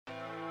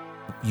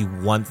you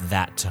want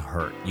that to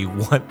hurt. You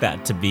want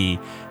that to be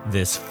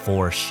this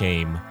for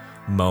shame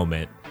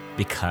moment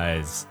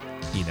because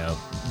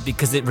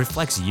it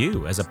reflects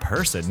you as a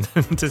person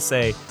to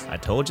say, I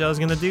told you I was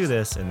going to do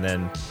this. And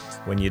then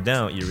when you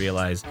don't, you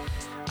realize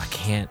I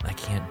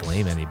can't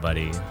blame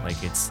anybody.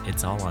 Like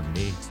it's all on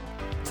me.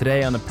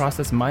 Today on the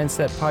Process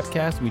Mindset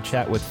podcast, we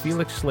chat with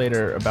Felix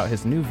Schlater about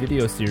his new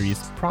video series,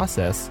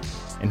 Process,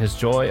 and his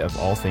joy of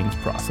all things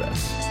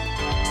process.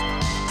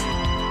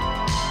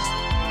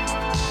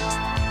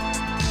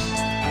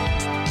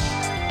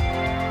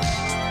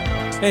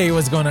 Hey,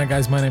 what's going on,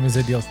 guys? My name is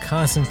Adil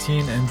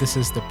Constantine, and this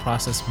is the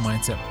Process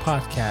Mindset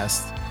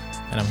podcast.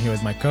 And I'm here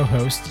with my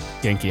co-host,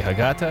 Genki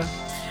Hagata.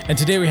 And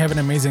today we have an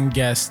amazing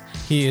guest.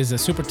 He is a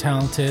super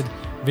talented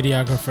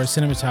videographer,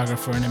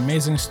 cinematographer, an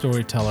amazing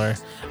storyteller.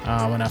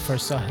 When I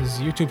first saw his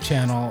YouTube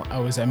channel, I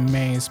was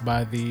amazed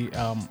by the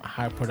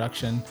high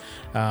production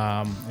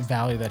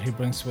value that he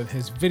brings with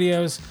his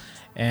videos.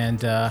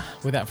 And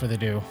without further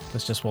ado,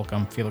 let's just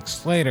welcome Felix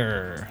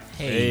Schlater.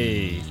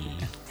 Hey.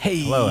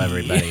 Hey. Hello,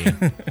 everybody.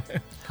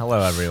 Hello,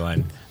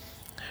 everyone.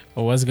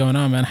 Well, what's going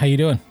on, man? How you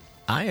doing?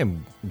 I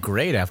am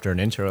great after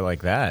an intro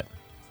like that.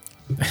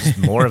 Just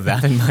more of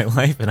that in my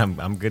life, and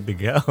I'm good to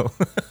go.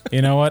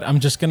 You know what? I'm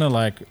just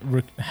gonna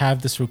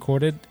have this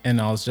recorded,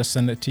 and I'll just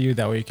send it to you.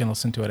 That way, you can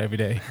listen to it every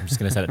day. I'm just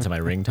gonna set it to my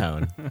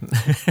ringtone.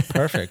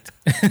 Perfect.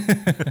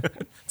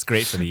 It's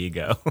great for the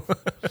ego.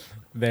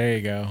 There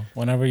you go.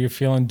 Whenever you're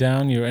feeling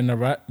down, you're in a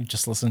rut, you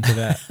just listen to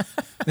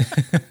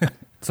that.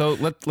 So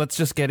let's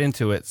just get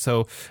into it.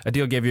 So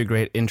Adil gave you a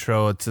great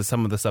intro to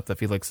some of the stuff that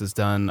Felix has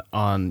done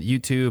on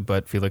YouTube,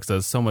 but Felix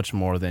does so much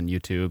more than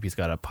YouTube. He's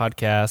got a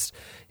podcast,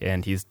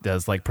 and he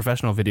does like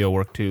professional video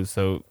work too.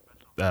 So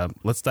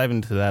let's dive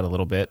into that a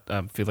little bit.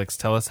 Felix,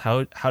 tell us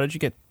how did you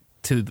get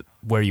to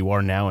where you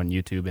are now on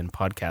YouTube and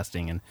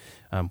podcasting,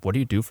 and what do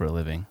you do for a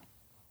living?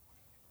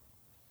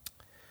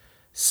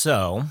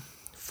 So,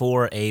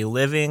 for a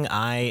living,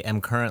 I am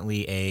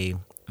currently a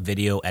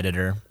video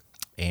editor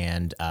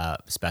and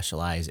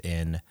specialize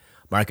in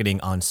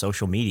marketing on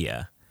social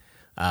media,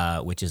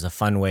 which is a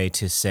fun way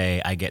to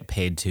say I get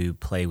paid to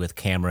play with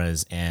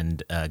cameras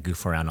and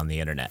goof around on the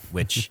internet,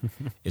 which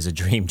is a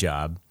dream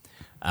job.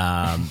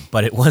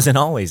 But it wasn't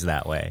always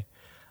that way.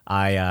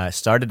 I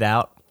started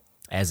out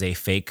as a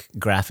fake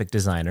graphic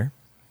designer,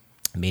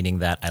 meaning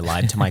that I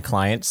lied to my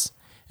clients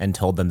and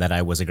told them that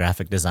I was a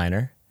graphic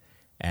designer.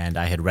 And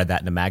I had read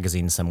that in a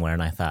magazine somewhere,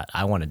 and I thought,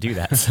 I want to do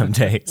that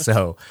someday.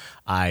 So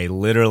I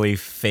literally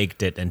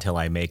faked it until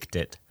I maked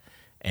it.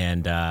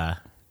 And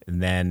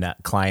then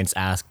clients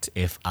asked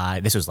if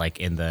this was like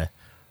in the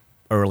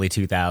early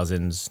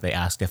 2000s, they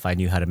asked if I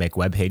knew how to make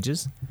web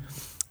pages.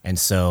 And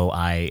so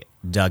I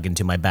dug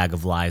into my bag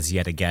of lies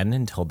yet again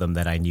and told them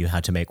that I knew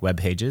how to make web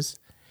pages,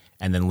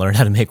 and then learned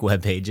how to make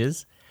web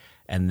pages.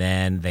 And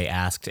then they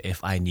asked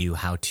if I knew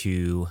how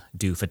to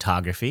do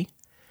photography.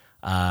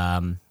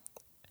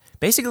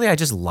 Basically, I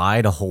just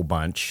lied a whole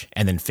bunch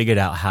and then figured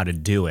out how to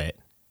do it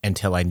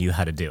until I knew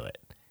how to do it.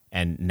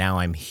 And now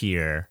I'm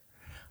here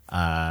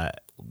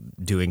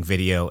doing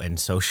video and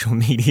social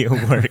media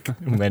work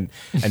when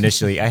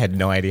initially I had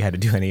no idea how to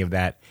do any of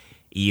that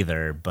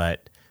either.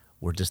 But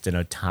we're just in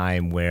a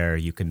time where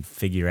you can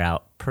figure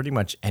out pretty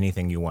much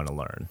anything you want to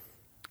learn.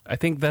 I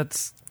think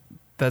that's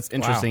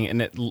interesting, wow.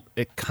 And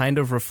it kind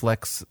of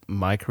reflects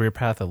my career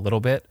path a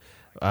little bit.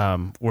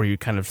 Where you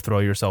kind of throw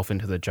yourself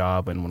into the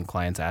job, and when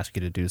clients ask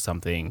you to do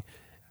something,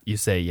 you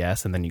say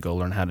yes, and then you go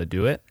learn how to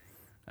do it.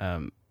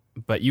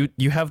 But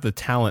you have the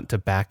talent to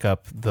back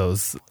up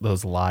those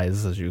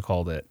lies, as you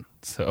called it.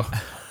 So,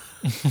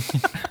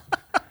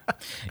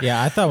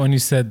 yeah, I thought when you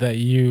said that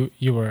you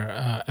were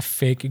a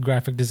fake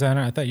graphic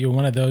designer, I thought you were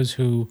one of those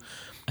who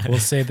will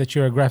say that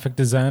you're a graphic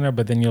designer,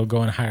 but then you'll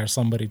go and hire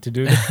somebody to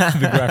do the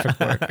graphic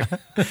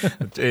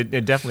work.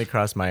 It definitely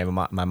crossed my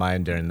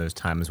mind during those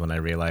times when I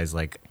realized,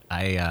 like,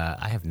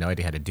 I have no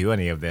idea how to do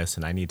any of this,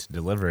 and I need to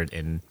deliver it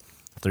in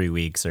 3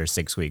 weeks or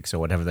 6 weeks or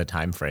whatever the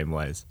time frame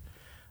was.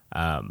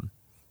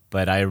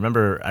 But I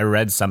remember I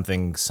read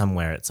something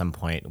somewhere at some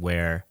point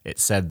where it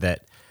said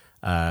that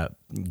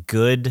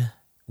good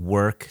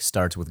work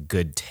starts with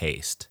good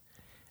taste.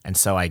 And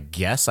so I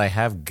guess I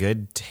have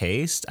good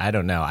taste. I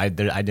don't know. I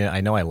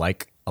know I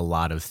like a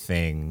lot of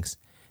things,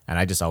 and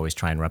I just always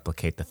try and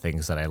replicate the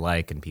things that I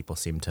like, and people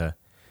seem to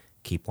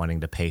keep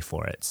wanting to pay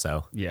for it.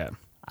 So yeah,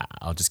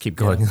 I'll just keep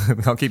going. Yeah.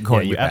 I'll keep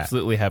going. Yeah, you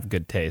absolutely have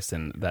good taste,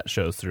 and that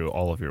shows through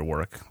all of your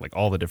work, like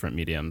all the different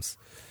mediums.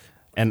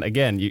 And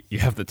again, you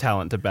have the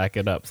talent to back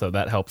it up, so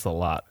that helps a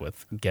lot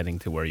with getting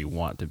to where you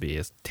want to be,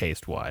 as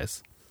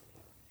taste-wise.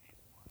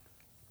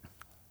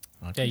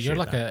 Yeah, you're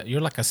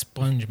like a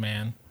sponge,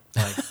 man.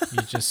 Like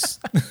you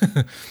just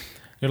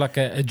you're like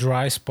a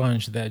dry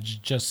sponge that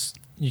just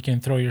you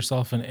can throw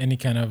yourself in any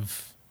kind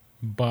of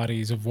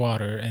bodies of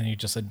water and you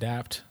just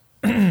adapt.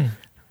 My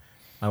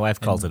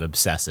wife calls it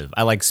obsessive.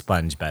 I like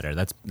sponge better.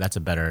 That's a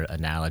better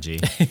analogy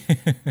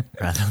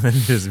rather than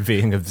just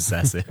being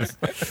obsessive.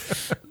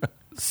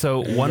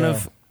 So one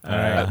of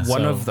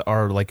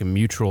our like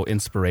mutual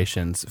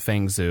inspirations,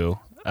 Feng Zhu,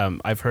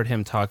 I've heard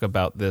him talk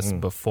about this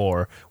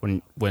before.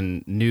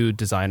 When new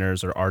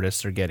designers or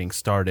artists are getting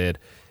started,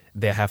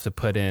 they have to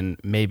put in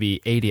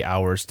maybe 80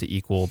 hours to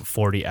equal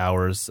 40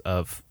 hours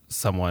of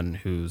someone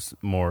who's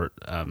more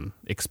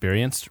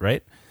experienced,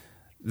 right?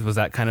 Was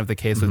that kind of the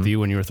case with you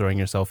when you were throwing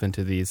yourself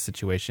into these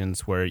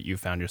situations where you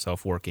found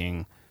yourself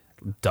working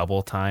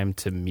double time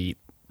to meet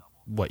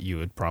what you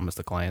had promised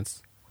the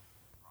clients?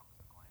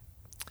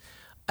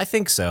 I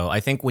think so. I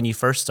think when you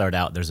first start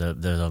out, there's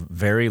a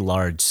very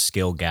large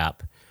skill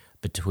gap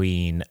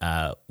between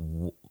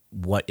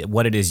what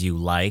it is you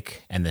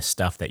like and the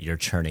stuff that you're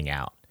churning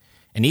out.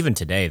 And even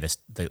today,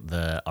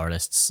 the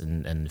artists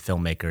and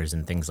filmmakers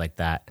and things like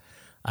that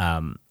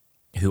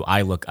who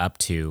I look up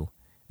to,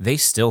 they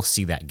still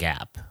see that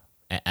gap.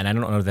 And I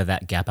don't know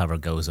that gap ever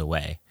goes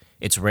away.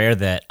 It's rare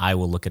that I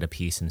will look at a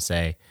piece and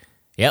say,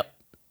 yep,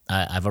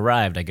 I've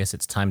arrived. I guess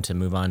it's time to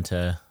move on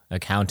to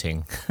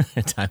accounting.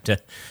 time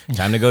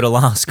to go to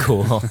law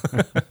school.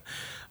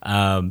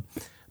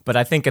 But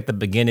I think at the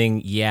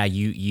beginning, yeah,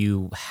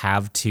 you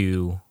have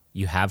to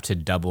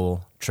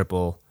double,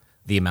 triple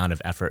the amount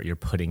of effort you're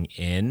putting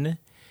in.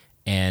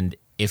 And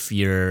if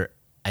you're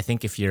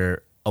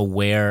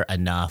aware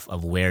enough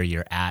of where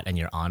you're at and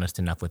you're honest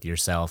enough with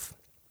yourself,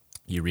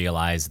 you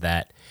realize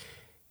that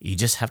you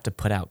just have to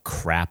put out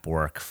crap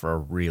work for a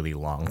really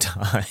long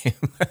time.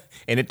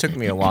 And it took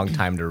me a long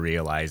time to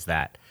realize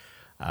that.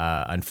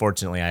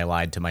 Unfortunately, I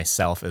lied to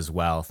myself as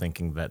well,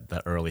 thinking that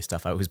the early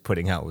stuff I was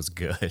putting out was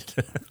good.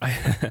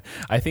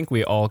 I think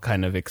we all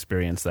kind of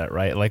experience that,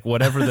 right? Like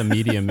whatever the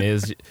medium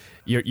is,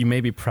 you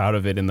may be proud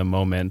of it in the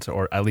moment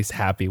or at least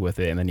happy with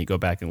it. And then you go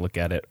back and look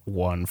at it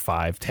 1,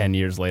 5, 10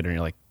 years later and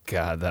you're like,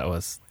 God, that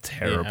was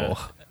terrible.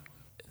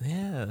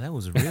 Yeah, that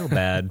was real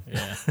bad.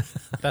 Yeah,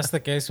 that's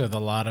the case with a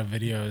lot of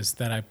videos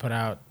that I put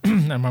out. I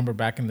remember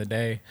back in the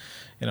day,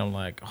 I'm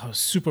like, oh,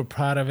 super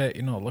proud of it.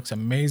 It looks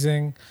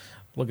amazing.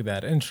 Look at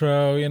that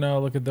intro,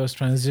 look at those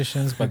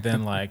transitions. But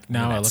then like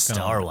now I look at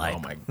them, oh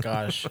my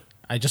gosh,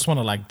 I just want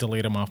to like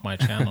delete them off my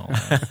channel.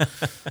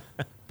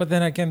 But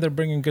then again, they're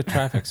bringing good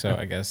traffic. So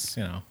I guess,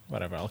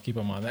 whatever, I'll keep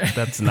them on there.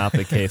 That's not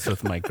the case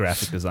with my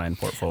graphic design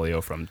portfolio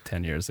from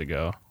 10 years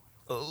ago.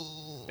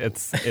 Oh.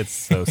 It's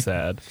so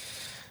sad.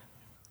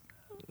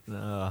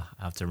 I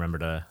have to remember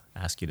to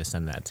ask you to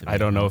send that to me. I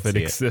don't know if it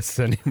exists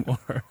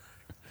anymore.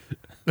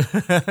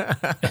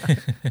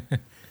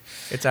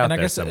 It's out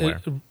there somewhere.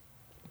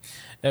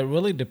 It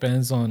really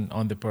depends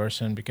on the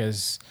person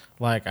because,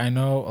 like, I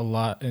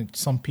know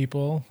some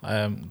people,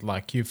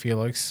 like you,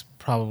 Felix,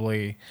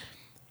 probably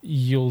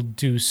you'll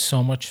do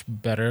so much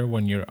better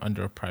when you're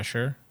under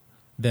pressure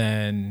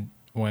than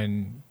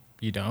when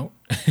you don't.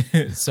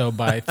 So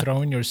by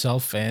throwing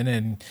yourself in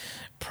and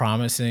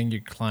promising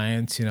your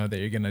clients, that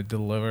you're going to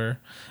deliver,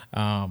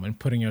 and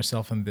putting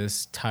yourself in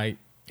this tight,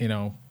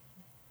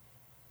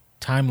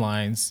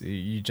 timelines,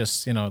 you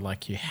just,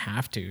 like you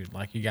have to,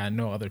 like you got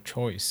no other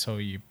choice. So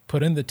you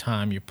put in the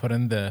time, you put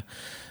in the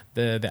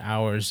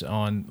hours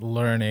on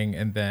learning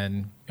and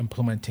then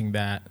implementing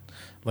that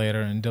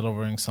later and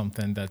delivering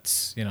something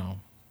that's,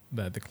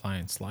 that the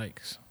clients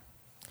likes.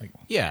 Like,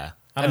 yeah.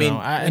 I mean,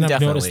 I've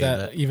noticed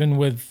that even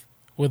with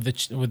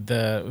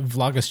the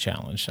Vlogmas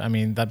challenge. I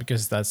mean,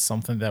 because that's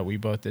something that we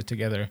both did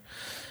together.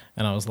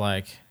 And I was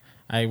like,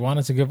 I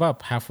wanted to give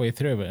up halfway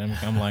through, but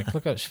I'm like,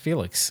 look at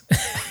Felix.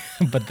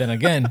 But then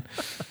again,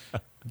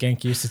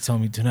 Genk used to tell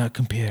me, do not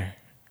compare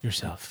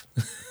yourself.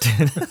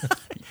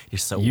 You're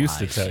so used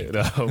wise. to tell you,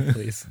 no,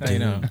 please. I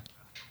know.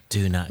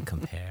 Do not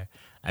compare.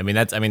 I mean,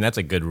 that's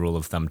a good rule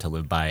of thumb to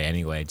live by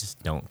anyway.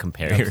 Just don't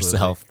compare Absolutely.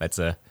 yourself. That's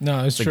a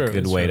true.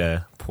 good way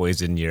to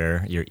poison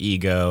your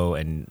ego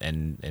and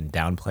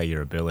downplay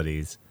your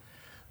abilities.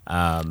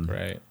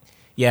 Right.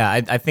 Yeah,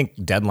 I think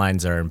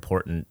deadlines are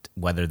important,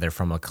 whether they're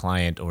from a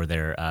client or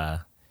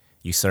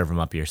you serve them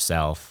up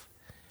yourself.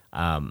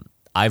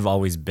 I've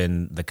always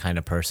been the kind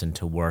of person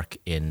to work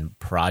in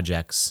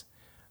projects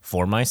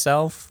for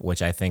myself,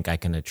 which I think I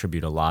can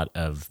attribute a lot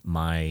of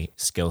my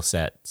skill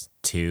sets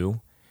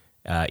to.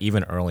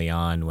 Even early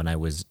on when I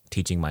was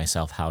teaching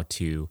myself how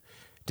to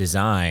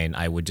design,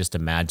 I would just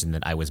imagine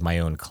that I was my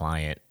own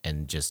client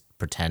and just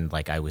pretend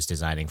like I was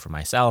designing for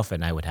myself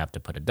and I would have to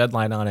put a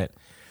deadline on it.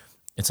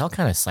 It's all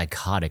kind of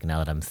psychotic now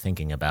that I'm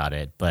thinking about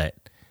it, but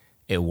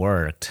it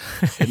worked.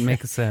 It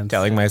makes sense.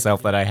 Telling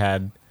myself that I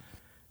had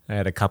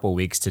a couple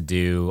weeks to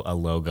do a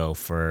logo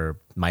for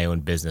my own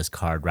business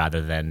card rather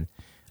than,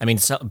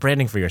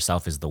 branding for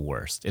yourself is the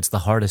worst. It's the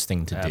hardest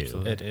thing to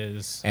do. It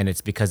is. And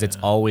it's because it's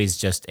always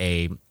just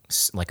a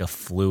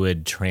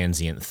fluid,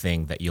 transient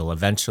thing that you'll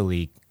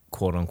eventually,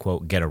 quote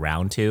unquote, get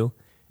around to,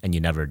 and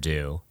you never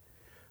do.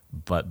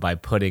 But by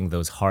putting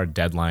those hard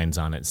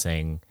deadlines on it,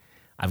 saying,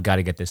 I've got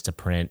to get this to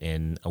print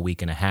in a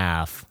week and a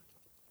half,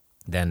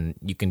 then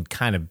you can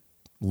kind of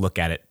look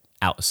at it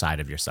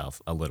outside of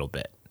yourself a little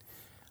bit.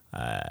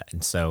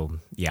 And so,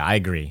 yeah, I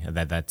agree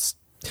that that's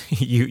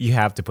you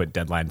have to put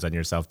deadlines on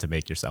yourself to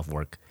make yourself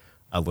work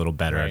a little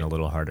better and a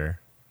little harder.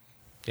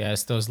 Yeah,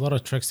 it's those little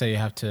tricks that you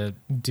have to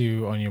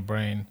do on your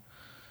brain.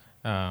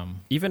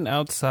 Even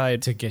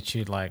outside to get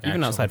you like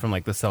even outside from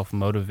like the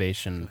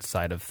self-motivation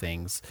side of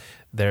things,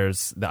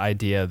 there's the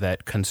idea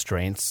that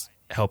constraints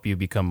help you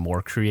become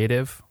more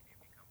creative,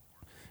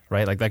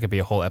 right? Like that could be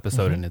a whole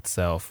episode in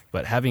itself,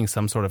 but having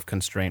some sort of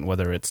constraint,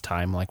 whether it's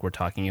time like we're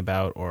talking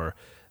about, or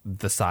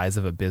the size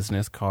of a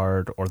business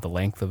card, or the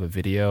length of a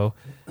video,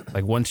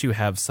 like once you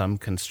have some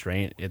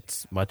constraint,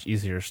 it's much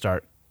easier to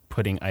start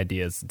putting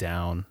ideas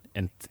down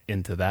and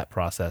into that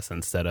process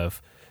instead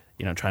of,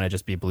 trying to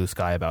just be blue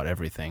sky about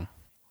everything.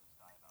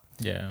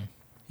 Yeah.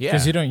 Yeah.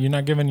 Because you're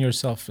not giving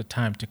yourself the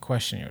time to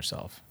question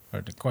yourself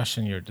or to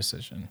question your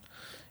decision.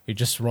 You're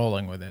just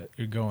rolling with it.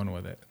 You're going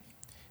with it.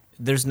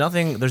 There's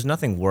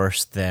nothing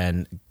worse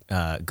than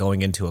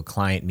going into a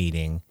client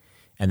meeting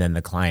and then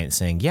the client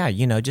saying, yeah,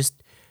 just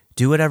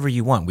do whatever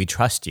you want. We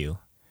trust you.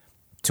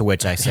 To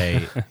which I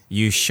say,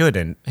 you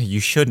shouldn't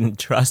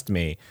trust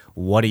me.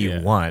 What do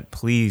you want?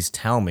 Please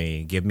tell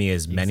me. Give me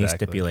as many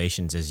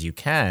stipulations as you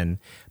can,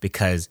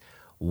 because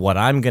what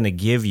I'm going to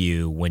give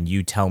you when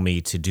you tell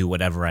me to do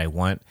whatever I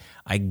want,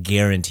 I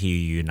guarantee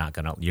you're not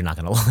going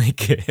to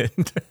like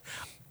it.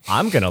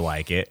 I'm going to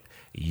like it.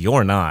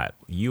 You're not.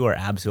 You are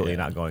absolutely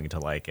not going to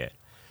like it.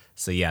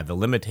 So yeah, the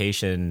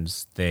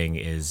limitations thing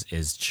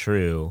is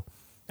true.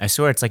 I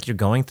swear it's like you're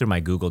going through my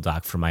Google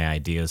Doc for my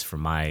ideas for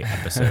my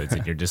episodes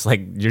and you're just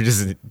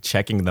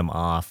checking them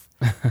off.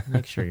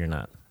 Make sure you're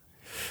not.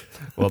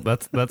 Well,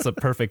 that's a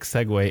perfect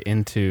segue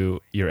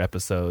into your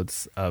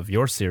episodes of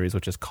your series,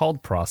 which is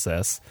called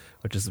Process,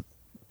 which is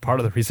part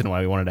of the reason why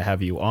we wanted to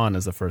have you on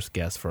as the first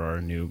guest for our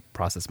new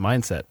Process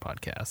Mindset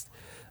podcast.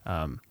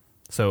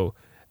 So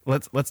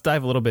let's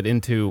dive a little bit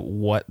into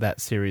what that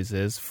series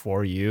is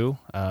for you.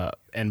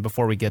 And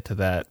before we get to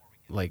that,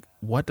 like,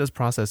 what does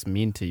process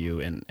mean to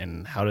you,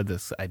 and how did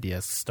this idea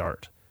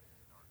start?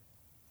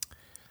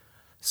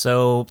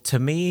 So to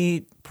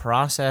me,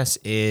 process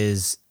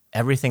is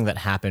everything that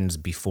happens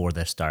before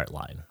the start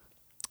line.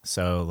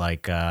 So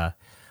like,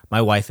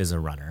 my wife is a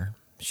runner.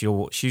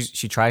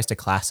 She tries to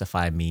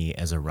classify me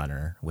as a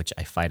runner, which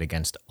I fight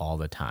against all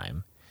the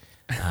time,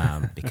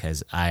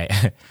 because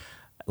I,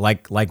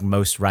 like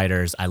most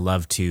writers, I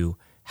love to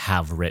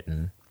have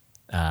written,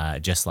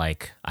 just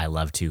like I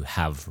love to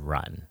have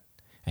run.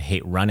 I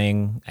hate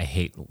running. I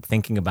hate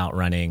thinking about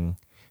running.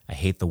 I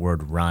hate the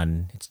word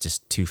run. It's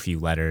just too few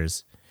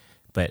letters.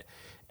 But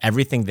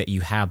everything that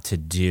you have to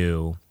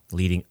do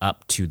leading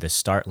up to the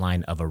start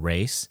line of a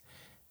race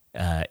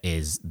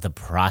is the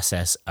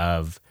process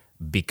of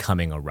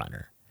becoming a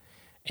runner.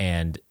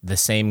 And the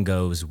same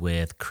goes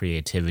with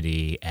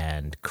creativity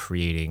and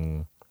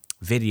creating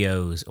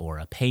videos or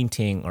a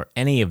painting or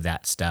any of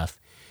that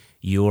stuff.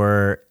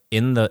 You're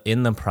in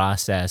the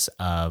process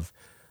of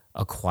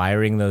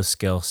acquiring those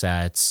skill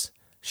sets,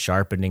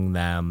 sharpening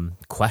them,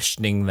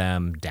 questioning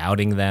them,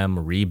 doubting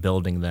them,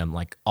 rebuilding them.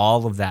 Like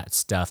all of that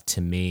stuff to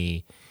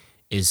me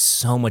is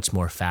so much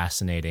more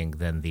fascinating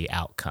than the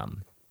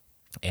outcome.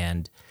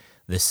 And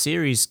the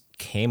series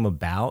came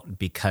about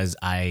because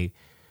the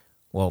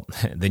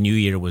new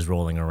year was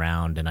rolling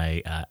around and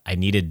I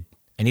needed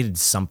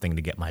something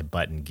to get my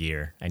butt in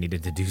gear. I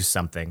needed to do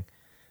something.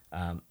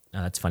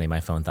 That's funny. My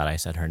phone thought I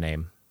said her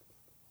name.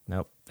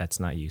 Nope, that's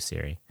not you,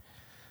 Siri.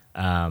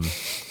 So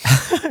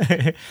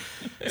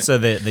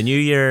the new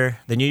year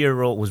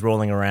was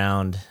rolling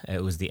around.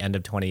 It was the end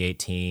of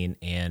 2018,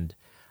 and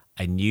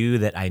I knew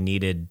that I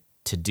needed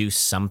to do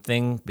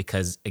something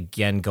because,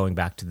 again, going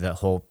back to the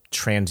whole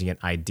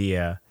transient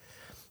idea,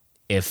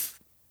 if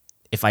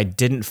I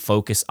didn't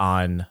focus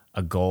on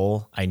a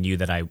goal, I knew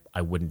that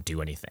I wouldn't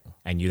do anything.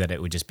 I knew that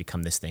it would just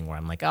become this thing where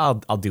I'm like, I'll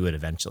do it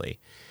eventually.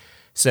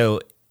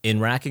 So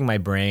in racking my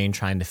brain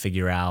trying to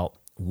figure out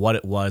what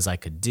it was I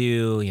could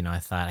do, I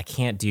thought I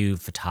can't do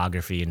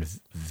photography and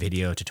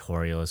video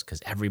tutorials because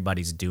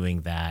everybody's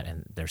doing that,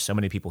 and there's so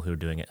many people who are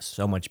doing it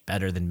so much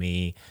better than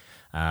me.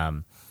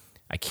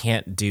 I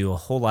can't do a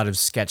whole lot of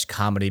sketch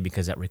comedy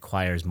because that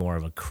requires more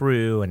of a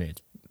crew, and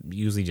it's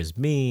usually just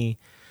me.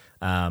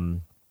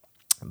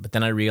 But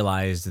then I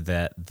realized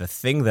that the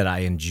thing that I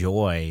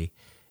enjoy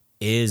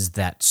is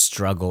that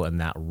struggle and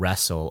that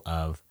wrestle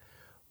of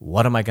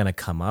what am I going to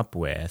come up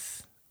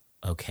with?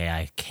 Okay,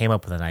 I came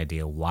up with an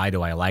idea. Why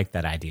do I like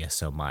that idea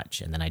so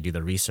much? And then I do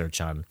the research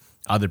on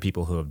other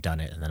people who have done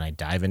it, and then I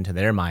dive into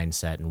their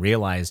mindset and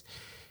realize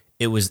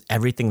it was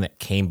everything that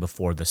came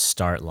before the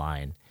start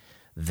line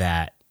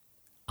that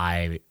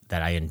I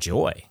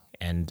enjoy.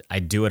 And I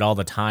do it all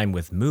the time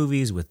with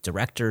movies, with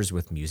directors,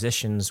 with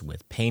musicians,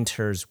 with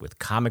painters, with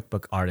comic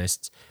book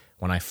artists.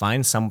 When I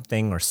find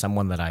something or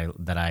someone that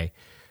I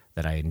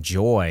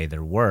enjoy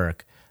their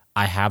work,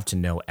 I have to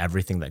know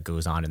everything that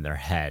goes on in their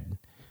head.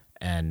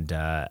 And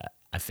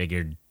I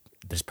figured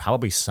there's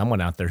probably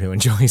someone out there who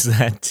enjoys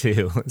that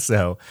too.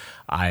 So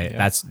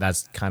that's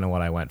kind of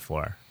what I went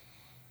for.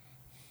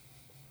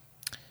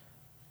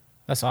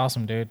 That's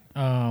awesome, dude.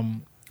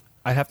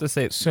 I have to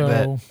say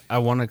that I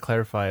want to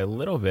clarify a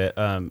little bit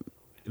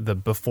the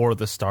before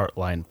the start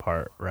line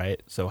part,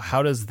 right? So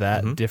how does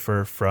that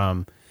differ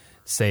from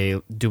say,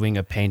 doing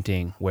a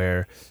painting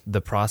where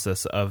the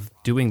process of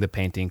doing the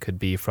painting could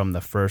be from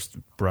the first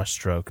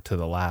brushstroke to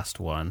the last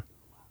one?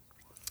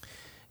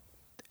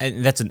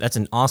 And that's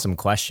an awesome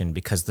question,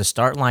 because the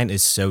start line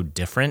is so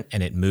different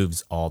and it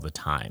moves all the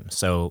time.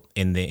 So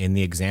in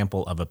the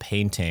example of a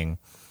painting,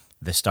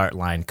 the start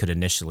line could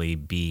initially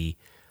be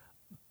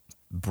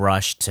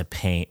brush to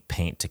paint,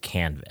 paint to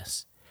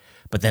canvas.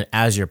 But then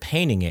as you're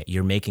painting it,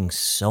 you're making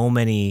so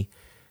many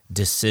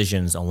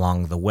decisions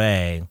along the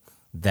way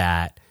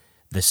that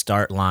the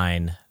start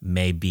line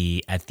may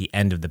be at the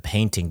end of the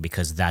painting,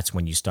 because that's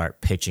when you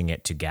start pitching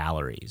it to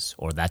galleries,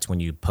 or that's when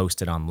you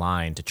post it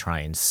online to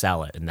try and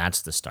sell it, and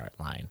that's the start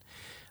line.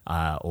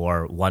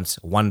 Or once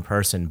one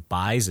person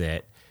buys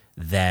it,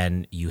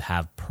 then you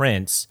have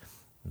prints.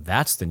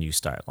 That's the new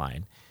start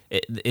line.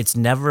 It's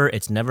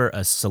never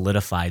a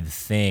solidified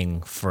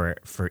thing for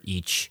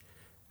each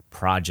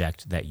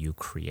project that you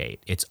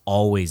create. It's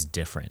always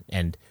different,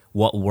 and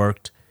what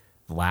worked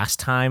last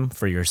time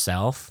for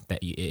yourself, that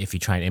if you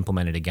try and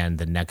implement it again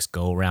the next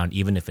go around,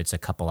 even if it's a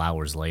couple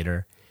hours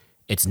later,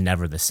 it's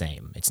never the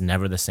same. It's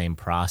never the same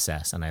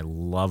process, and I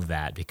love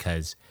that,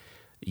 because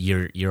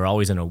you're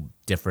always in a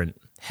different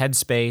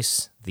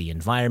headspace. The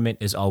environment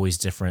is always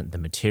different. The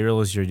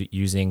materials you're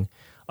using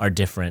are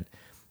different.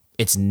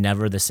 It's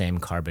never the same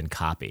carbon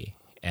copy,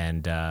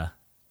 and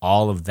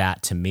all of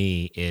that to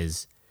me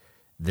is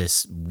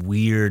this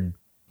weird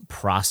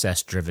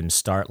process-driven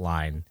start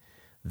line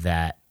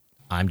that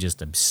I'm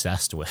just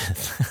obsessed with.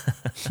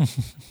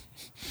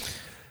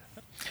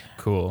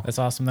 Cool. That's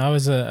awesome. That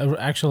was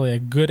actually a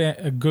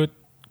good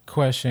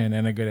question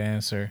and a good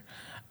answer.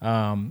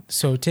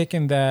 So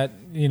taking that,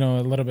 a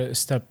little bit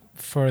step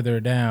further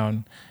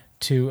down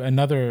to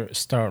another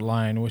start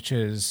line, which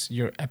is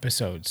your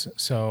episodes.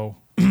 So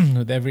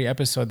with every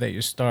episode that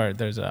you start,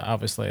 there's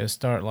obviously a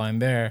start line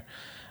there.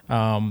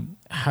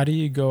 How do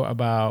you go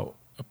about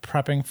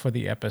prepping for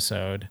the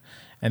episode,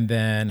 and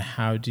then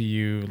how do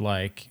you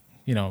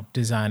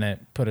design it,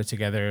 put it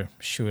together,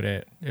 shoot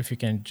it? If you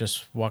can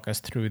just walk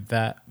us through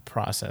that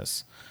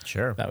process,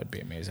 Sure, that would be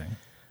amazing.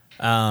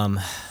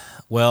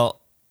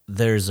 Well,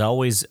 there's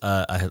always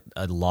a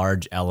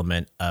large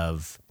element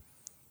of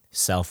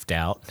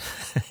self-doubt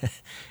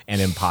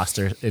and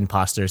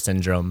imposter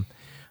syndrome,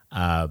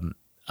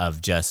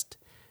 of just,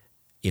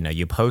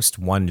 you post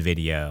one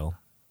video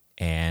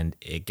and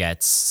it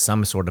gets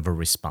some sort of a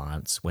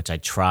response, which I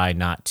try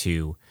not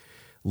to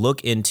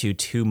look into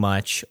too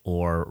much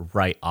or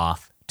write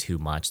off too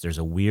much. There's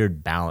a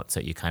weird balance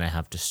that you kind of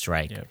have to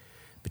strike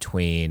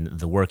between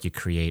the work you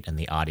create and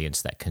the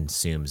audience that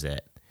consumes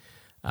it,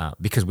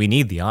 because we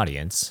need the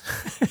audience.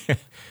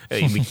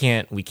 we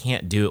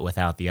can't do it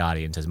without the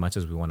audience. As much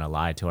as we want to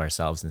lie to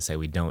ourselves and say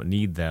we don't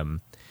need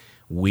them,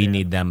 we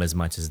need them as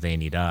much as they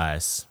need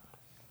us.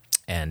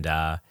 And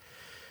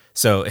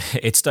so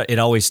it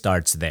always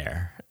starts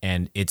there,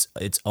 and it's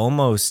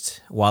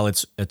almost, while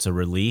it's a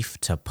relief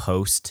to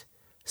post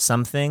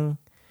something,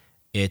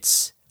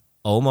 it's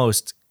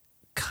almost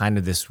kind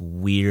of this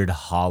weird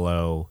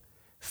hollow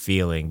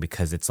feeling,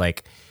 because it's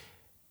like,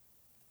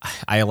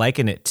 I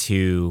liken it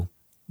to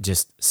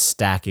just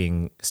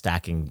stacking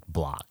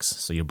blocks.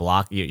 So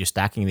you're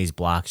stacking these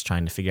blocks,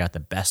 trying to figure out the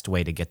best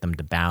way to get them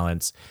to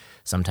balance.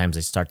 Sometimes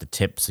they start to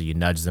tip, so you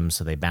nudge them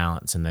so they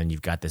balance, and then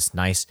you've got this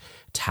nice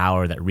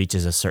tower that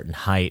reaches a certain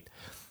height,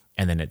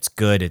 and then it's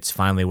good, it's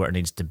finally where it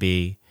needs to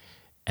be,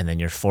 and then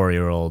your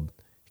 4-year-old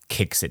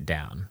kicks it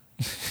down.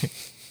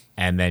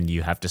 And then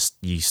you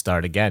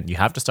start again. You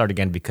have to start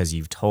again because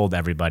you've told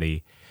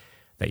everybody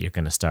that you're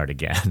going to start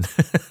again.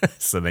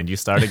 So then you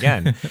start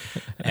again.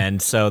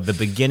 And so the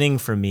beginning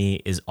for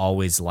me is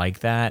always like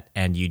that,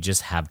 and you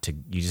just have to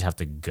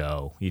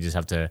go. You just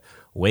have to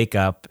wake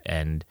up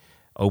and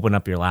open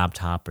up your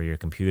laptop or your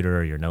computer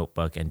or your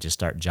notebook and just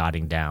start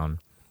jotting down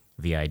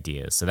the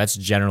ideas. So that's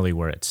generally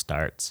where it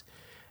starts.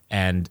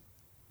 And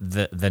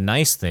the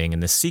nice thing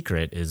and the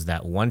secret is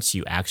that once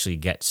you actually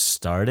get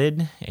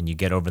started and you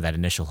get over that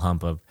initial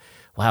hump of,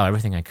 wow,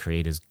 everything I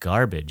create is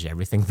garbage,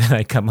 everything that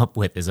I come up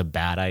with is a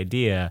bad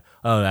idea,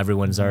 oh,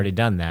 everyone's already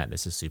done that,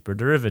 this is super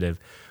derivative.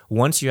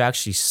 Once you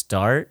actually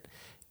start,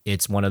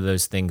 it's one of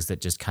those things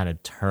that just kind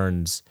of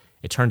turns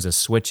a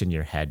switch in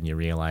your head, and you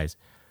realize,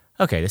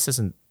 okay, this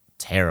isn't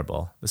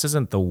terrible. This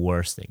isn't the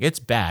worst thing. It's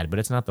bad, but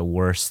it's not the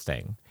worst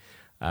thing.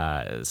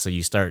 So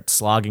you start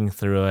slogging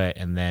through it,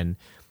 and then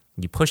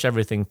you push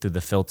everything through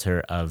the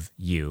filter of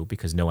you,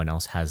 because no one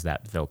else has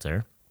that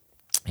filter.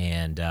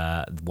 And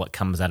what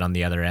comes out on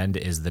the other end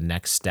is the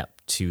next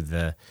step to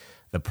the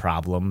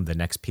problem, the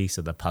next piece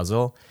of the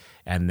puzzle.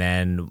 And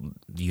then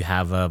you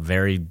have a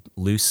very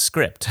loose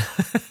script.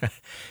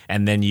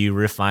 And then you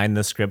refine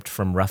the script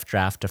from rough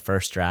draft to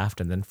first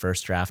draft, and then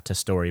first draft to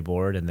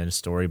storyboard, and then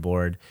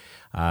storyboard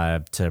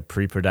to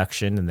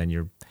pre-production. And then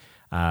you're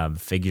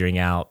figuring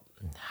out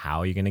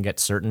how you're going to get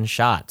certain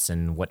shots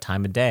and what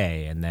time of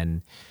day. And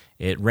then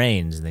it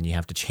rains, and then you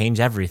have to change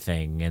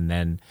everything. And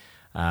then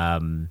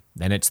Then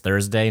it's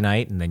Thursday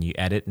night, and then you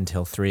edit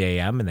until 3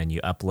 a.m., and then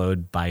you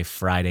upload by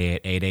Friday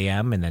at 8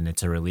 a.m., and then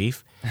it's a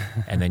relief.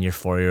 And then your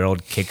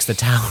 4-year-old kicks the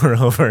tower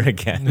over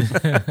again.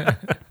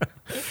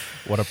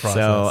 What a process.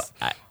 So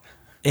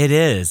it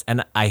is.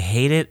 And I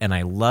hate it, and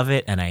I love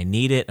it, and I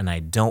need it, and I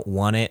don't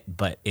want it.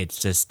 But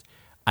it's just,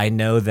 I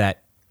know the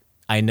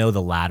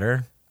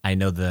latter. I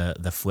know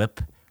the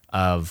flip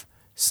of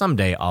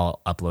someday I'll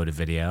upload a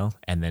video,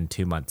 and then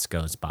 2 months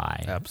goes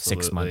by,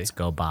 Absolutely. 6 months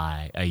go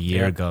by, a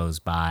year goes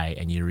by,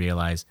 and you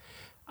realize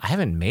I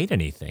haven't made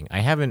anything. I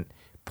haven't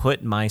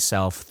put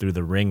myself through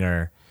the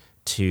ringer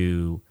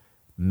to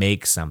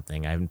make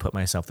something. I haven't put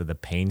myself through the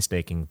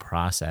painstaking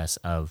process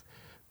of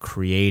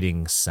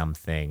creating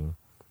something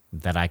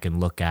that I can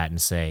look at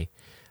and say,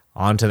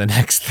 on to the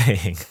next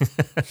thing.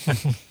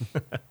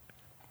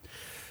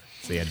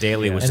 So yeah,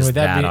 Daily was And just would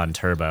that that be- on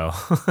turbo.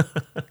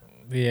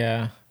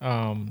 Yeah.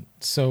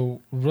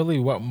 So really,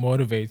 what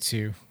motivates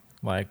you?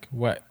 Like,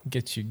 what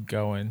gets you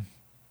going?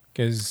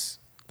 Because,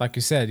 like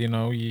you said,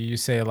 you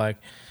say like,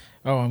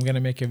 "Oh, I'm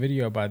gonna make a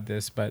video about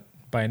this," but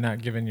by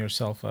not giving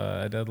yourself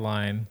a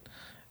deadline,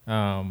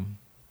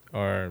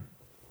 or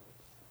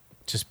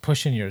just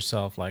pushing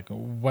yourself, like,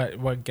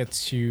 what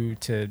gets you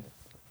to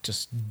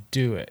just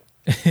do it?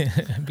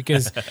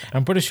 Because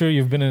I'm pretty sure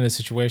you've been in a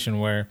situation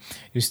where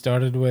you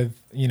started with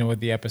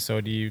the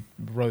episode, you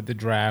wrote the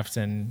drafts,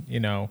 and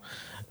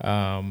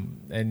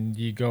and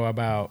you go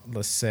about,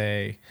 let's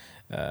say,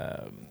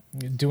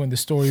 doing the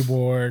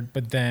storyboard,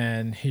 but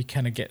then he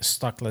kind of gets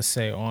stuck, let's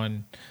say,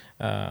 on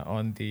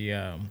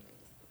the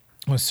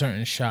with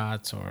certain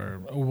shots or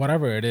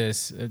whatever it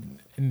is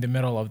in the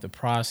middle of the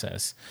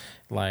process.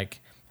 Like,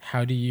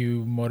 how do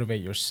you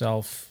motivate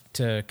yourself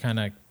to kind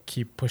of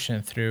keep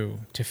pushing through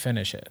to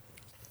finish it?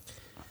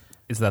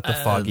 Is that the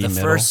foggy the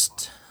middle?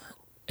 first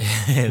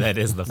that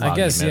is the foggy I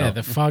guess, middle. yeah,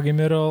 the foggy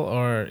middle,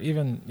 or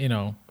even,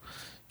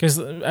 because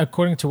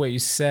according to what you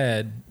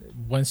said,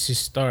 once you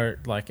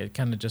start, like, it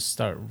kind of just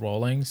start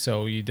rolling.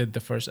 So you did the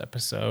first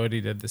episode,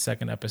 you did the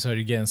second episode,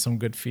 you're getting some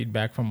good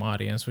feedback from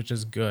audience, which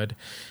is good.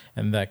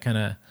 And that kind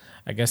of,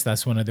 I guess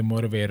that's one of the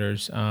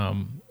motivators.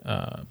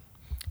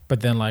 But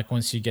then, like,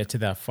 once you get to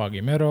that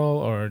foggy middle,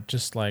 or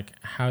just like,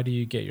 how do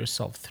you get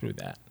yourself through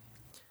that?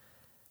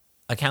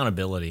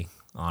 Accountability,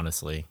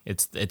 honestly.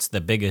 It's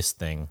the biggest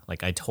thing.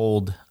 Like, I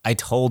told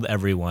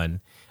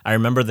everyone, I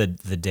remember the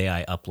day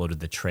I uploaded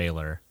the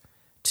trailer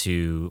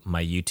to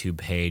my YouTube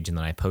page, and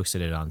then I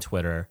posted it on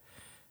Twitter.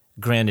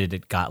 Granted,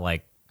 it got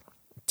like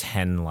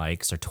 10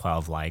 likes or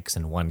 12 likes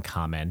and one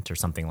comment or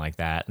something like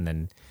that. And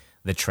then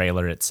the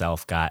trailer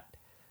itself got,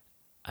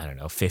 I don't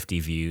know, 50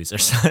 views or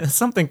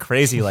something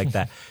crazy like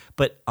that.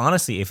 But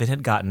honestly, if it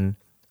had gotten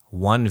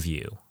one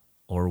view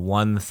or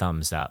one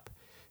thumbs up,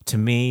 to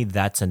me,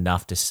 that's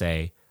enough to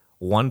say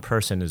one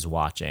person is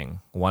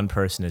watching, one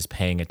person is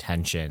paying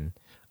attention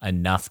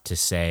enough to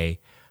say,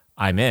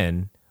 I'm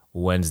in.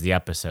 When's the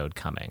episode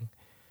coming?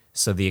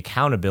 So the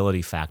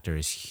accountability factor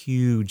is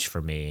huge for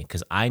me,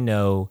 because I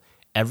know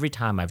every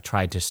time I've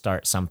tried to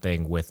start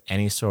something with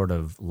any sort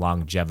of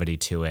longevity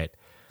to it,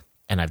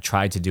 and I've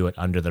tried to do it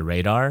under the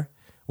radar,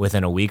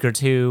 within a week or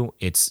two,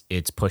 it's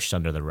pushed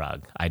under the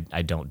rug.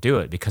 I don't do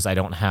it because I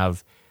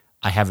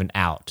have an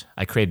out.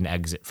 I create an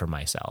exit for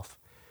myself.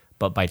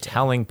 But by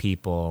telling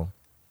people,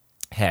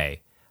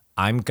 hey,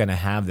 I'm going to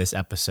have this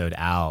episode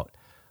out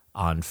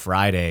on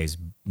Fridays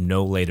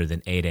no later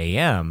than 8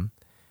 a.m.,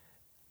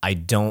 I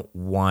don't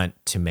want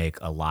to make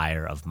a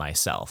liar of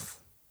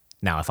myself.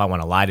 Now, if I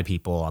want to lie to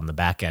people on the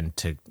back end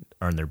to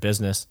earn their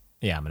business,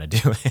 yeah, I'm going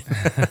to do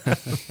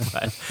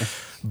it.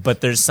 but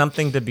there's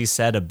something to be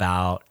said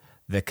about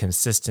the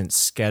consistent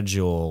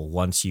schedule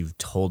once you've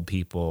told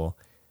people,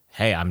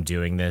 hey, I'm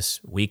doing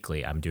this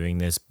weekly, I'm doing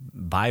this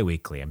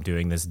bi-weekly, I'm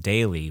doing this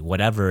daily,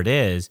 whatever it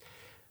is.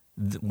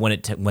 When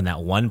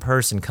that one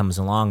person comes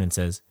along and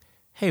says,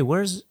 hey,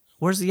 where's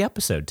the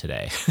episode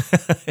today?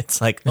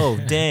 It's like, oh,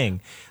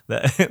 dang,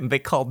 they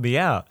called me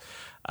out.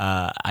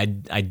 I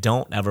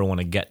don't ever want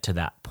to get to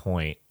that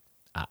point.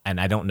 And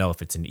I don't know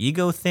if it's an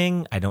ego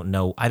thing. I don't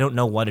know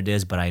what it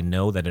is, but I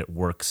know that it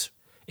works.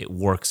 It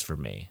works for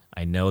me.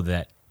 I know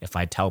that if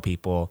I tell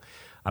people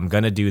I'm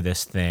going to do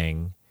this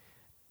thing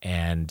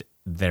and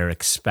they're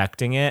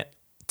expecting it,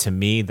 to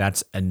me,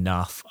 that's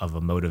enough of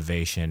a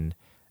motivation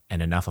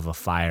and enough of a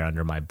fire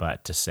under my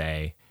butt to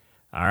say,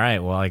 all right,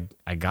 well,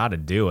 I got to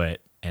do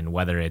it. And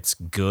whether it's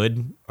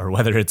good or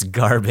whether it's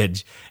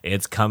garbage,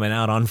 it's coming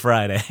out on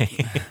Friday.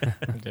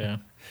 Yeah.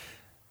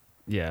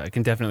 Yeah, I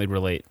can definitely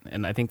relate.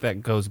 And I think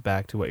that goes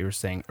back to what you were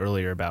saying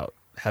earlier about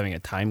having a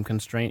time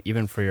constraint,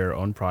 even for your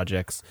own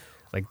projects.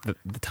 Like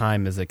the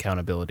time is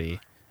accountability,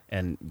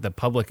 and the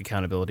public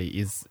accountability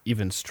is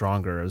even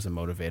stronger as a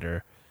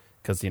motivator.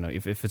 Because,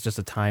 if it's just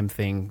a time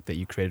thing that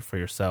you created for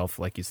yourself,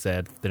 like you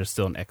said, there's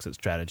still an exit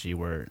strategy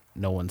where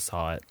no one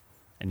saw it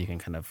and you can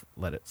kind of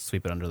let it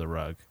sweep it under the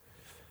rug.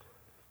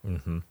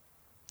 Mm-hmm.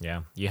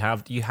 Yeah, you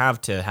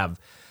have to have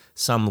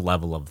some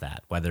level of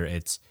that, whether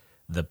it's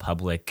the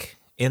public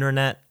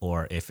internet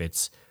or if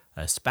it's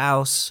a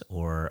spouse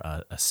or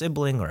a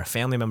sibling or a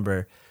family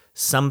member.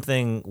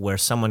 something where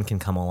someone can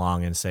come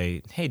along and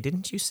say, "Hey,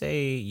 didn't you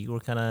say you were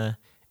gonna?"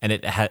 And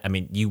I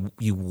mean,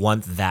 you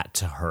want that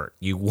to hurt.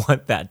 You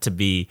want that to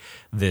be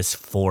this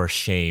for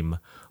shame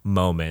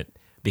moment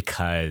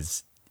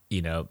because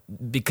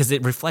because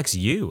it reflects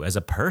you as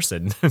a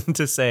person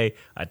to say,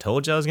 "I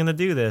told you I was gonna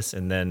do this,"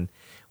 and then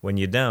when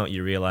you don't,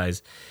 you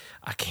realize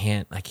I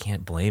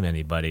can't blame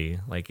anybody.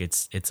 Like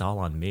it's all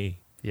on me.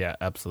 Yeah,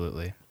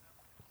 absolutely.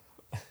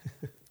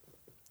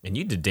 And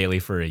you did daily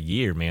for a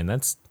year, man.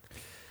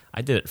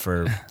 I did it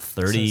for insane.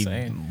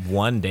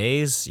 31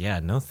 days.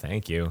 Yeah, no,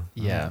 thank you.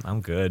 Yeah.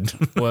 I'm good.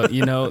 Well,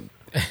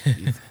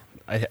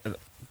 I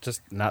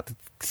just not to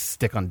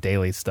stick on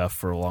daily stuff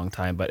for a long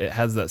time, but it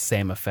has that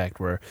same effect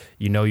where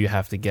you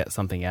have to get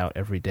something out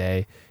every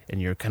day,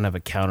 and you're kind of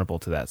accountable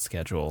to that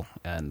schedule.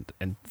 And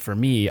for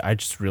me, I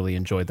just really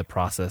enjoyed the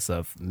process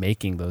of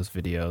making those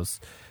videos,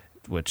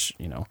 which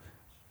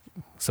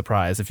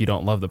surprise, if you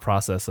don't love the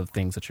process of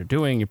things that you're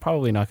doing, you're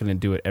probably not going to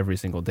do it every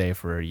single day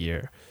for a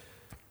year.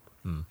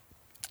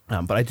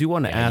 But I do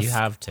want to ask you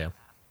have to.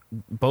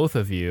 both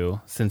of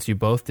you, since you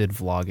both did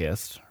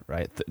Vlogust,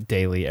 right,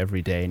 daily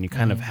every day, and you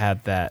kind of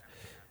had that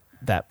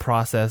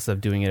process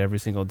of doing it every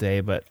single day,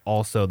 but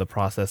also the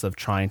process of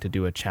trying to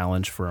do a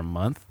challenge for a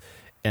month.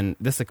 And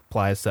this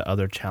applies to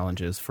other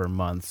challenges for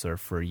months or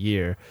for a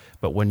year.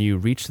 But when you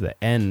reach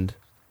the end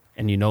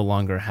and you no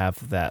longer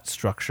have that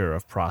structure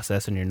of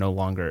process, and you're no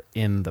longer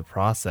in the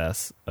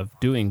process of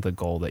doing the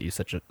goal that you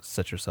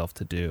set yourself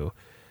to do,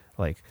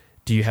 like,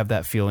 do you have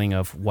that feeling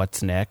of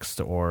what's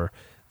next? Or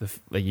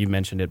like you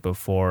mentioned it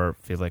before,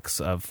 Felix,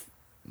 of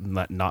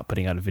not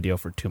putting out a video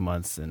for 2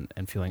 months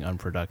and feeling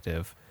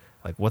unproductive.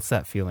 Like, what's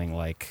that feeling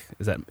like?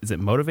 Is it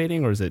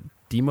motivating or is it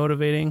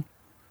demotivating?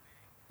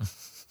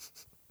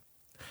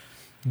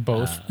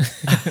 Both.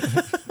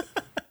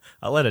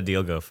 I'll let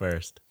Adil go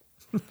first.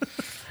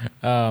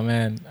 Oh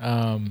man,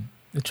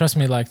 trust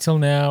me, like till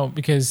now,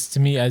 because to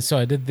me, I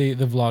did the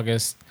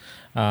Vlogust,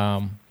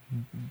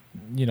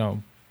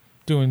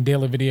 doing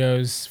daily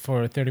videos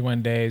for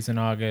 31 days in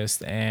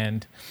August,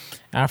 and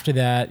after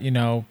that,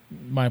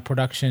 my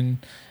production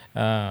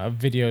of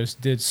videos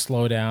did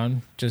slow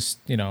down,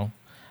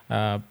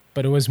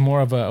 but it was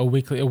more of a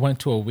weekly. It went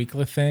to a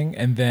weekly thing,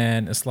 and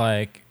then it's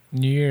like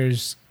New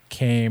Year's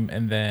came,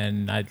 and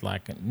then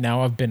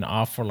now I've been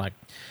off for like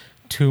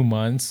 2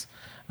 months.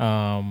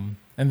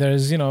 And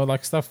there's,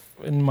 stuff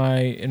in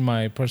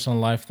my personal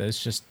life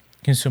that's just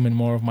consuming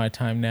more of my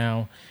time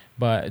now.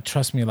 But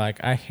trust me,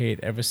 I hate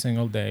every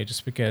single day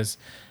just because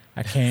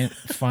I can't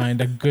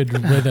find a good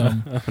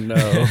rhythm Oh no.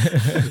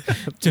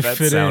 to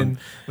fit in.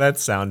 That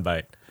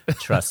soundbite.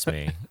 Trust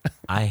me,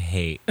 I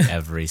hate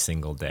every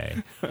single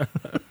day.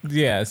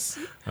 Yes.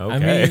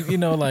 Okay. I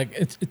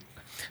mean,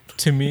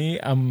 to me,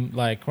 I'm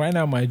right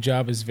now my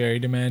job is very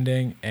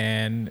demanding,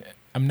 and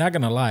I'm not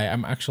going to lie,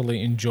 I'm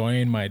actually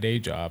enjoying my day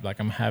job.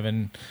 I'm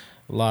having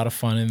a lot of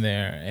fun in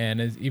there, and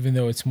even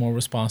though it's more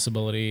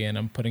responsibility and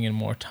I'm putting in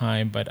more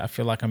time, but I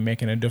feel like I'm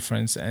making a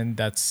difference, and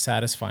that's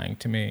satisfying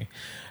to me.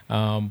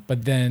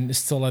 But then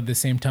still at the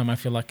same time, I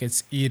feel like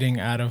it's eating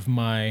out of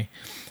my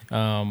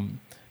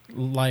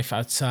life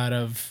outside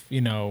of,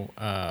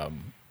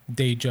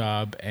 day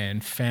job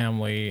and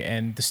family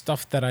and the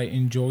stuff that I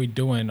enjoy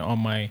doing on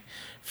my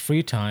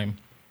free time.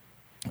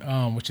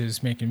 Which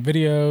is making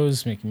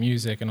videos, making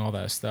music, and all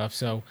that stuff.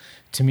 So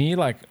to me,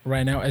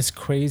 right now, as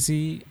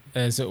crazy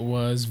as it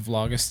was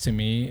Vlogust to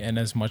me, and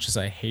as much as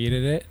I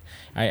hated it,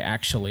 I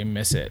actually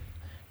miss it,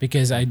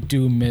 because I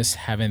do miss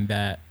having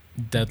that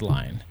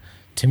deadline.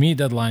 To me,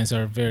 deadlines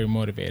are very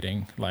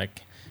motivating.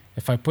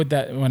 If I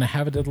when I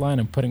have a deadline,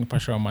 I'm putting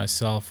pressure on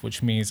myself,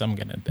 which means I'm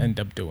going to end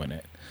up doing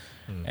it.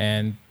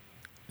 And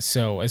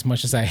so as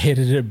much as I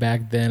hated it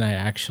back then, I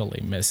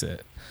actually miss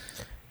it.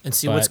 And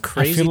see, But what's I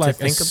crazy feel to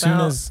think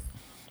about...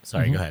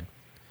 Sorry, go ahead.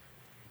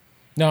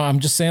 No,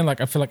 I'm just saying,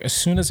 I feel like as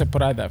soon as I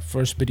put out that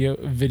first video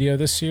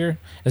this year,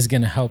 it's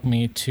going to help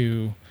me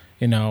to,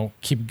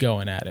 keep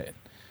going at it.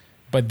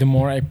 But the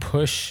more I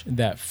push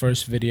that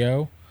first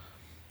video,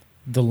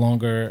 the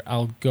longer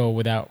I'll go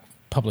without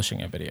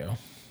publishing a video.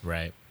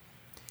 Right.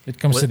 It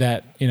comes to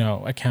that,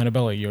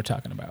 accountability you're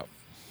talking about.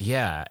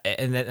 Yeah,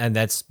 and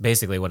that's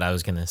basically what I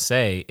was going to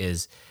say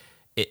is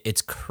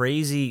it's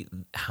crazy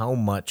how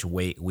much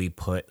weight we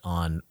put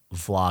on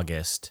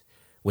Vlogust,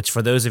 which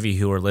for those of you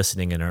who are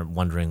listening and are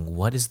wondering,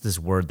 what is this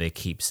word they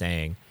keep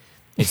saying?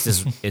 It's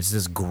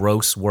this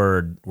gross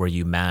word where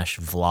you mash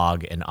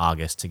vlog and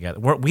August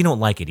together. We don't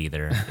like it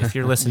either. If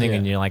you're listening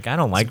and you're like, I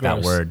don't like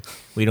that word,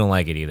 we don't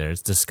like it either.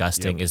 It's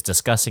disgusting. Yep. It's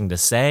disgusting to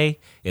say.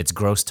 It's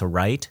gross to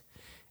write.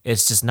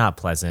 It's just not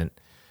pleasant.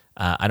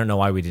 I don't know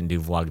why we didn't do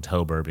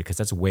Vlogtober, because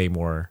that's way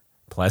more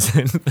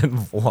pleasant than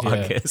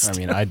Vlogust. Yeah, I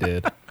mean, I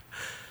did.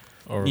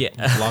 Or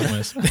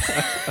Vlogmas.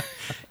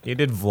 You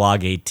did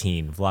Vlog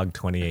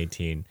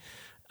 2018.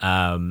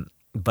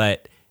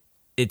 But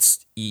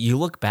you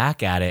look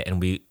back at it,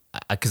 and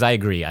because I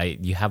agree,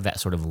 you have that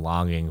sort of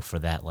longing for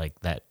that,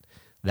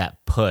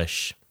 that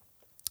push,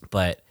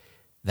 but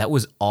that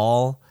was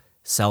all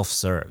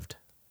self-served.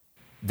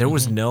 There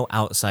was no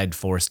outside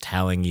force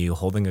telling you,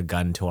 holding a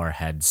gun to our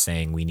head,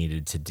 saying we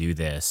needed to do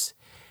this,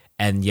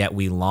 and yet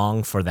we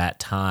long for that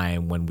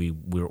time when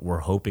we're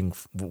hoping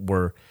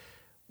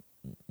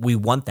we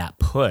want that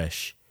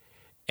push.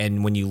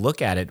 And when you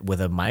look at it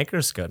with a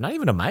microscope, not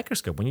even a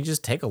microscope, when you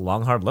just take a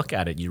long, hard look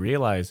at it, you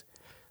realize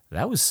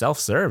that was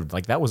self-served.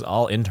 Like, that was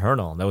all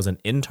internal. That was an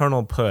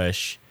internal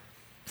push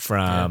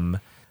from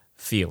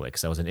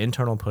Felix. That was an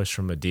internal push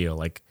from Adil.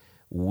 Like,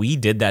 we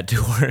did that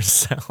to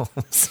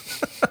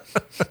ourselves.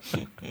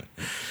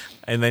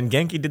 And then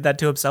Genki did that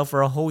to himself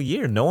for a whole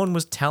year. No one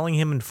was telling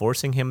him and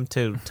forcing him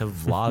to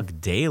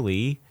vlog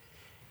daily.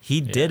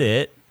 He did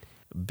it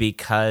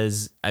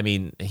because, I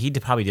mean, he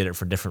probably did it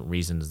for different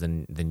reasons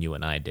than you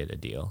and I did,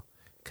 Adil.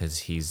 Because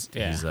he's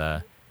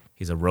a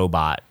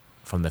robot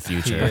from the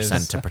future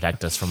sent to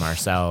protect us from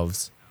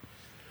ourselves.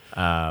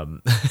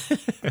 But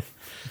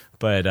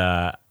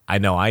I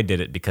know I did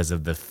it because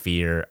of the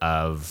fear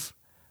of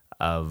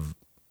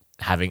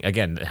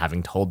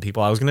having told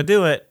people I was going to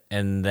do it,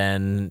 and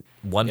then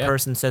one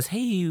person says,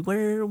 "Hey,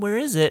 where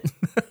is it?"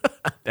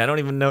 I don't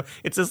even know.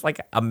 It's just like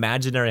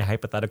imaginary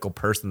hypothetical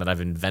person that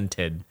I've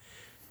invented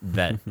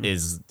that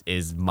is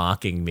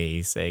mocking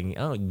me, saying,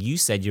 "Oh, you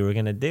said you were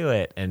going to do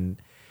it,"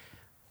 and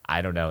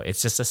I don't know.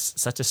 It's just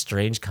such a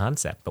strange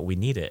concept, but we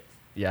need it.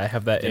 Yeah, I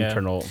have that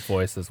internal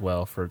voice as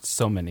well for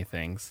so many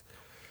things.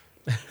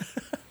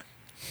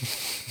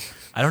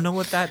 I don't know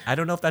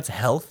if that's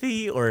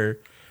healthy or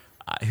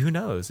who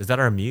knows. Is that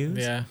our muse?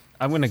 Yeah.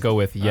 I'm going to go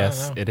with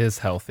yes, it is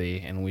healthy,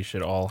 and we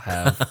should all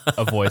have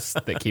a voice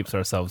that keeps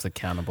ourselves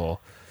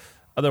accountable.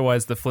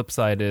 Otherwise, the flip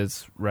side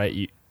is,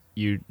 right,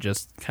 you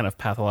just kind of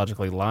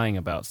pathologically lying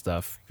about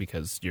stuff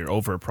because you're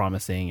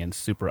over-promising and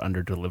super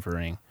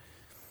under-delivering.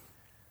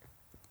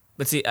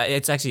 But see,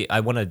 it's actually,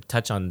 I want to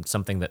touch on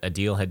something that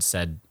Adil had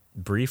said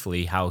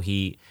briefly, how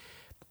he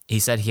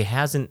said he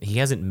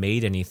hasn't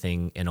made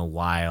anything in a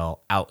while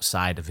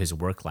outside of his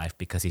work life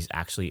because he's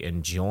actually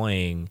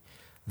enjoying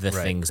the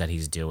things that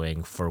he's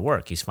doing for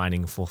work. He's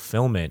finding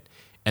fulfillment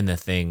in the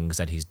things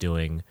that he's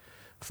doing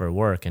for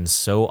work. And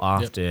so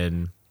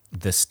often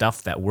the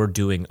stuff that we're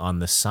doing on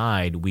the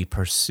side, we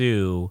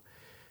pursue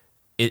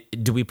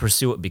it. Do we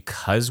pursue it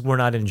because we're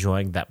not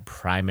enjoying that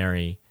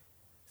primary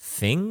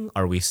thing?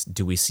 Or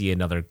do we see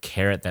another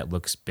carrot that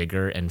looks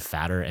bigger and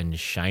fatter and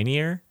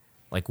shinier?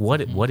 Like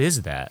what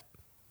is that?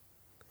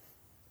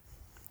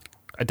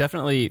 I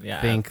definitely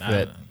think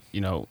that,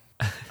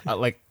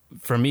 like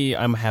for me,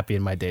 I'm happy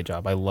in my day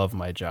job. I love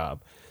my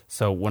job.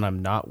 So when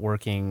I'm not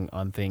working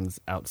on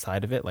things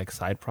outside of it, like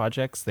side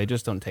projects, they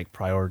just don't take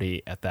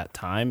priority at that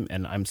time.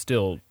 And I'm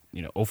still,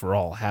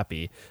 overall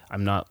happy.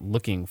 I'm not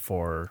looking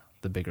for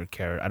the bigger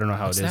carrot. I don't know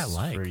how it is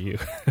for you.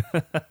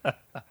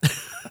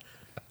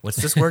 What's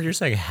this word you're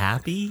saying?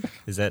 Happy?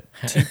 Is that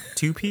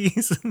two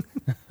P's?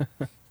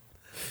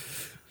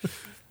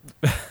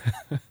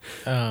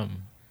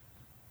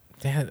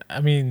 I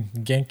mean,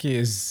 Genki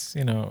is,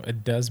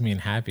 it does mean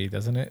happy,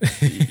 doesn't it?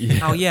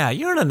 Oh, yeah.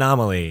 You're an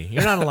anomaly.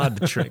 You're not allowed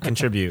to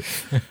contribute.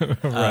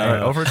 Right,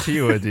 over to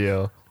you,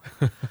 Adil.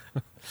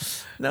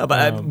 No,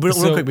 but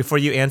real quick, before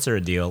you answer,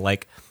 Adil,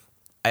 like,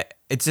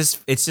 it's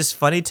just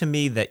funny to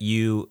me that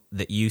you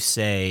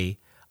say,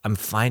 I'm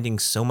finding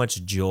so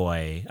much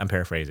joy, I'm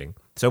paraphrasing,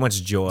 so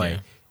much joy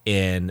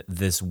in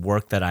this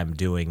work that I'm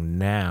doing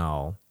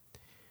now,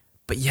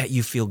 but yet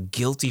you feel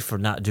guilty for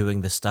not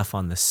doing the stuff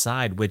on the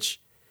side,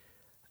 which...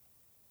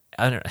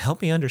 I don't know,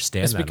 help me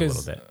understand that a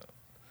little bit.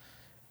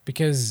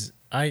 Because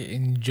I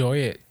enjoy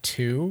it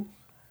too,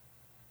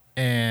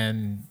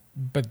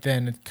 but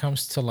then it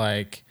comes to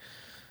like,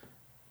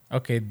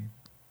 okay,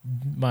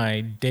 my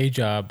day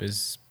job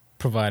is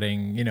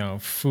providing,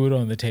 food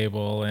on the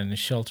table and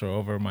shelter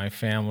over my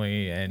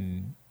family,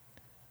 and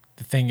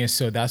the thing is,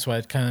 so that's why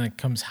it kind of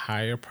comes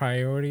higher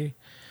priority.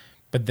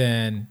 But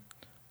then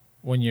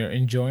when you're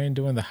enjoying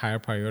doing the higher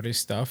priority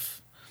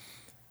stuff,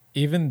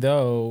 even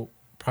though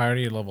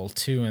priority level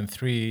 2 and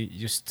 3,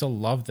 you still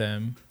love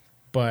them,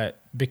 but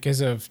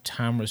because of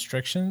time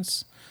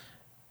restrictions,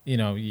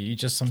 you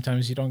just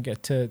sometimes you don't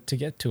get to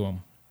get to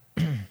them.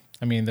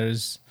 I mean,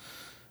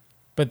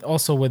 but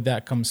also with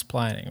that comes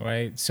planning,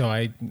 right? So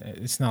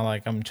it's not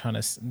like I'm trying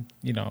to,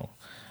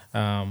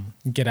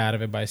 get out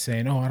of it by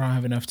saying, oh, I don't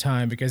have enough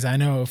time, because I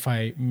know if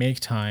I make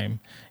time,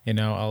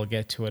 I'll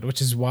get to it, which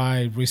is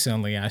why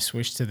recently I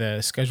switched to the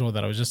schedule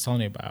that I was just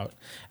telling you about,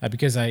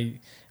 because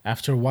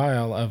after a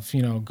while of,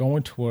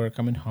 going to work,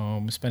 I'm at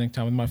home, spending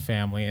time with my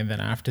family. And then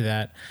after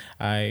that,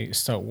 I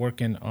start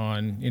working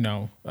on,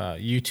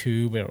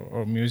 YouTube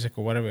or music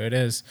or whatever it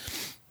is.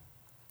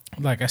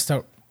 Like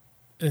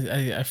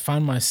I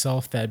find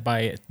myself that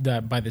by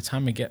the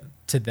time I get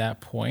to that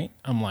point,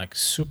 I'm like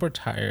super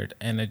tired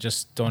and I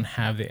just don't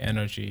have the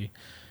energy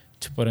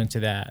to put into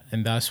that.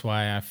 And that's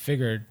why I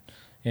figured,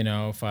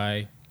 if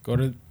I go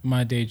to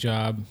my day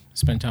job,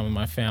 spend time with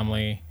my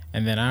family,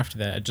 and then after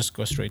that, I just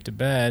go straight to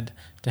bed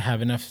to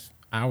have enough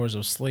hours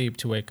of sleep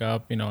to wake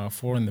up, at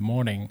 4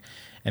 a.m,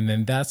 And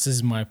then that's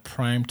is my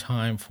prime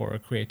time for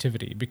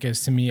creativity,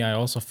 because to me, I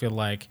also feel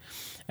like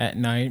at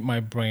night my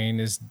brain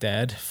is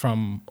dead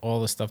from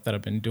all the stuff that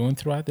I've been doing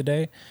throughout the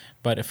day.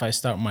 But if I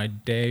start my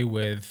day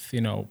with,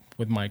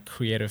 with my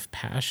creative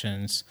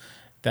passions,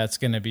 that's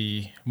going to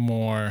be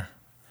more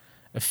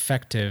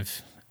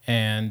effective.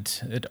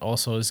 And it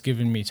also is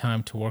giving me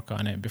time to work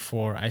on it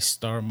before I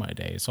start my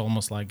day. It's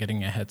almost like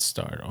getting a head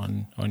start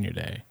on your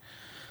day.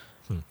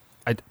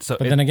 But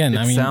then again,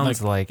 it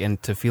sounds like,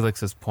 and to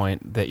Felix's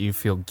point, that you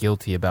feel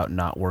guilty about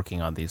not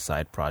working on these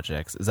side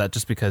projects. Is that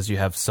just because you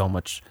have so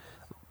much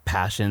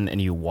passion and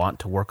you want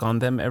to work on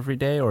them every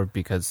day, or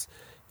because,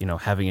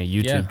 having a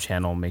YouTube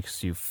channel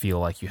makes you feel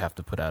like you have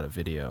to put out a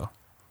video?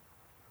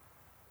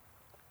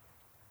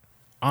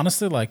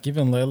 Honestly, like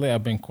even lately,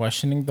 I've been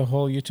questioning the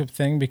whole YouTube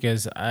thing,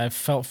 because I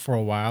felt for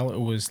a while it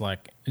was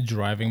like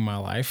driving my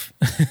life.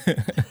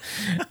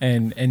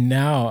 and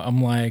now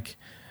I'm like,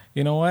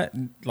 you know what?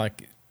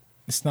 Like,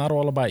 it's not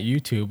all about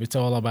YouTube. It's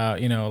all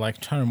about,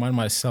 like trying to remind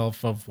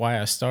myself of why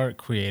I start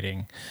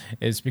creating.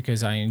 It's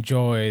because I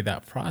enjoy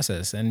that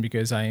process and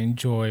because I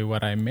enjoy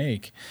what I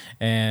make.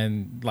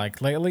 And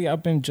like lately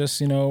I've been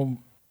just,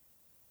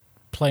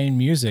 playing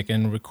music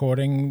and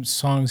recording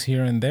songs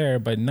here and there,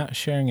 but not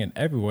sharing it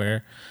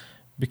everywhere,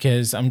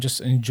 because I'm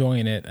just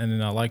enjoying it. And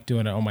then I like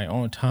doing it on my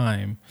own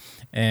time.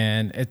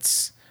 And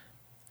it's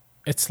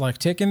like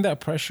taking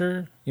that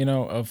pressure,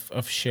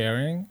 of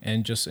sharing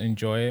and just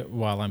enjoy it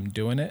while I'm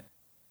doing it.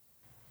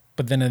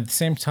 But then at the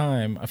same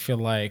time, I feel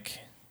like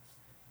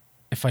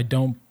if I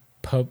don't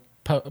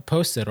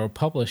post it or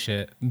publish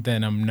it,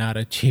 then I'm not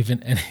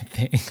achieving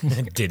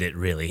anything. Did it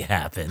really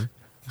happen?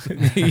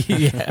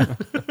 Yeah.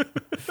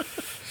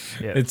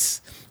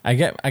 It's I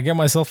get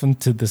myself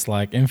into this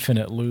like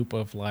infinite loop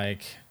of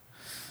like,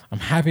 I'm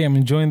happy, I'm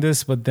enjoying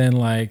this, but then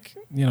like,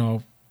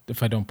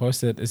 if I don't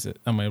post it,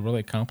 am I really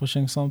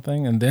accomplishing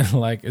something? And then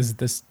like, is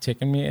this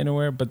taking me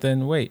anywhere? But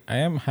then wait, I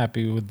am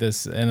happy with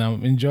this and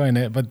I'm enjoying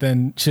it, but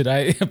then should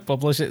I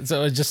publish it?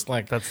 So it's just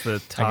like, that's the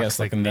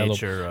toxic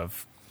nature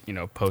of,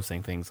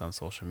 posting things on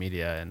social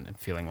media and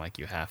feeling like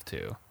you have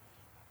to,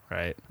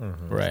 right?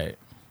 Mm-hmm. Right.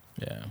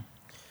 Yeah.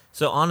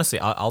 So honestly,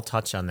 I'll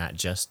touch on that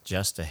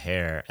just a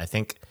hair. I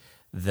think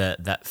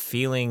that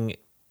feeling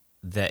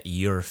that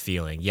you're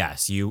feeling,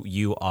 yes,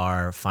 you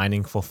are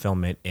finding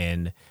fulfillment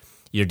in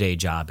your day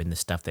job, in the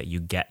stuff that you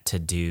get to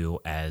do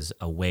as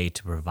a way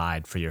to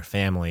provide for your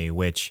family,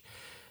 which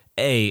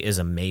is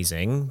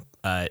amazing.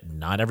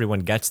 Not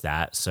everyone gets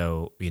that.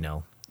 So,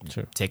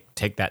 sure.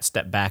 Take that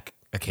step back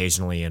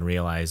occasionally and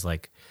realize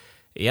like,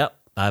 yep,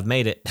 I've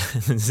made it.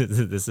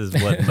 This is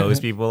what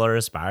most people are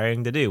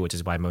aspiring to do, which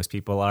is why most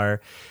people are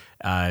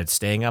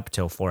staying up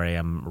till 4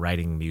 a.m.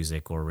 writing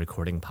music or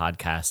recording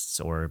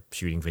podcasts or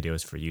shooting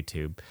videos for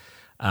YouTube.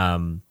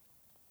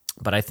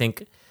 But I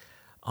think,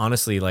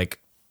 honestly, like,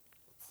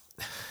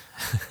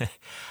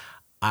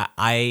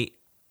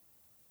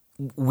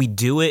 we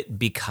do it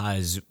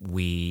because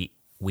we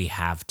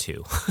have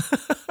to.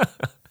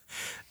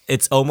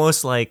 It's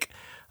almost like,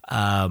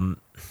 did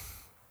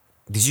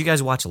you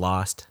guys watch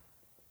Lost?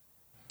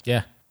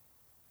 Yeah.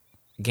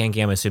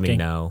 Genki, I'm assuming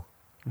no.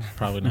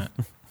 Probably not.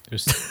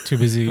 Just too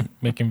busy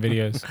making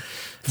videos.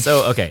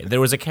 So, okay,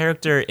 there was a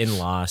character in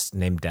Lost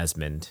named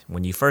Desmond.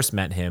 When you first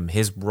met him,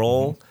 his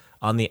role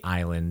on the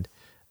island,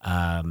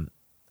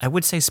 I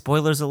would say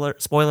spoiler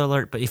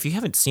alert, but if you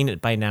haven't seen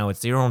it by now,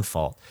 it's your own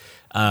fault.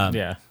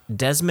 Yeah.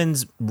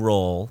 Desmond's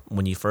role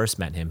when you first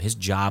met him, his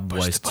job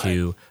was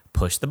to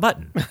push the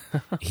button.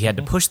 He had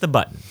to push the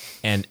button.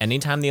 And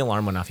anytime the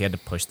alarm went off, he had to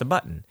push the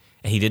button.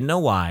 And he didn't know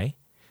why,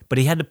 but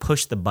he had to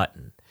push the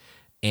button.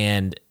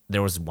 And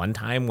there was one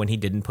time when he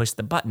didn't push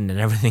the button and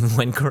everything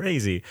went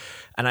crazy.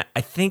 And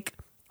I think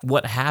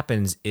what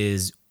happens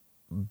is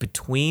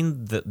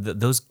between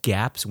those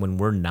gaps when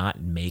we're not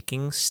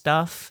making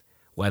stuff,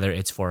 whether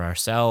it's for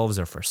ourselves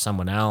or for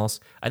someone else,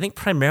 I think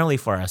primarily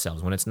for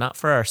ourselves. When it's not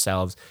for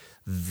ourselves,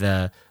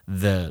 that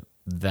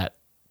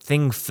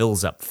thing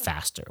fills up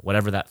faster,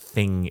 whatever that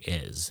thing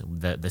is.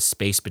 The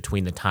space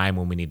between the time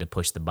when we need to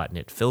push the button,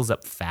 it fills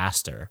up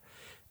faster.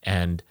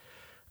 And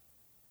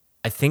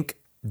I think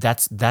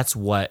that's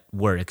what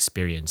we're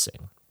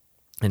experiencing.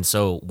 And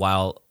so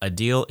while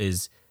Adil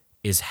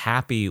is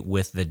happy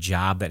with the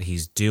job that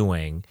he's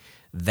doing,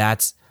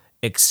 that's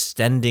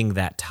extending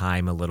that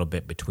time a little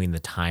bit between the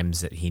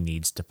times that he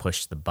needs to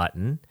push the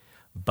button.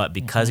 But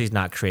because he's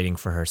not creating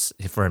for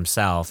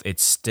himself, he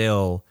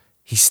still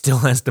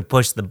has to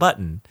push the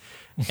button.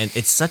 And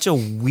it's such a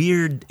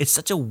weird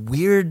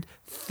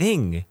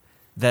thing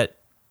that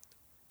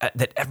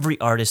every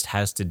artist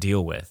has to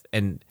deal with.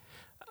 And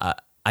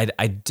I'm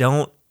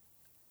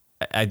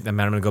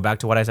going to go back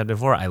to what I said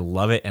before. I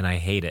love it and I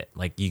hate it.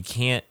 Like you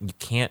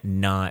can't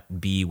not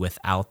be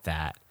without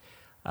that.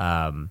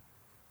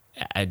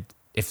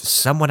 If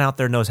someone out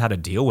there knows how to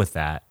deal with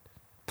that,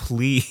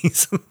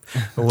 please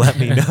let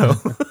me know.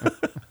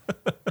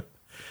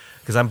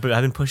 Because I've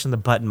been pushing the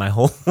button my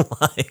whole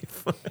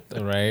life.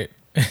 Right.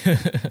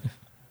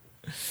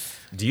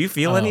 Do you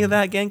feel any of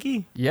that,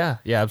 Genki? Yeah,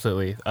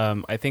 absolutely.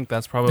 I think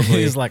that's probably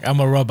He's like, I'm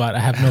a robot. I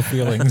have no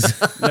feelings.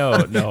 no,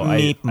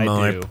 I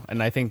Meep do,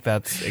 and I think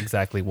that's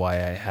exactly why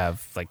I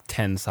have like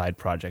 10 side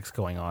projects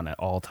going on at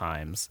all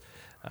times.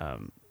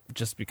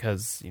 Just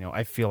because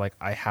I feel like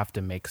I have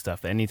to make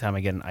stuff. Anytime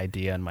I get an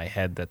idea in my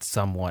head that's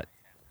somewhat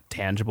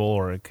tangible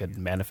or it could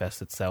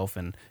manifest itself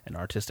in an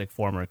artistic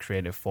form or a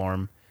creative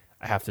form,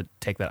 I have to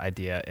take that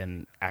idea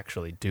and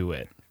actually do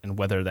it. And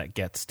whether that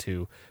gets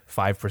to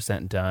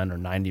 5% done or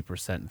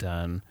 90%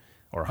 done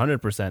or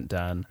 100%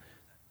 done,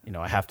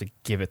 I have to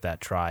give it that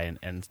try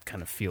and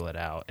kind of feel it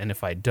out. And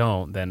if I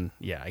don't, then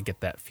I get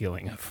that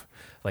feeling of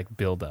like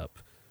build up.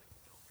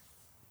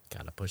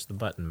 Gotta push the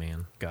button,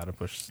 man. Gotta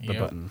push the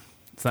button.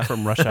 It's not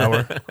from Rush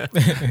Hour.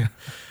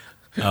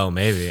 Oh,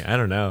 maybe. I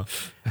don't know.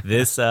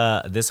 This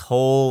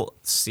whole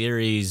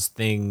series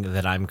thing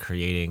that I'm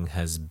creating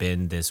has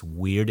been this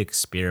weird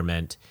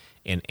experiment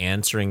in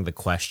answering the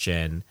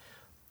question,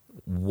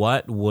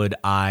 what would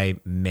I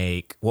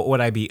make? What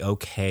would I be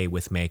okay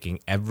with making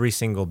every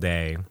single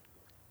day?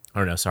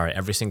 Or no, sorry,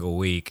 every single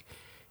week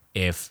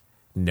if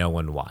no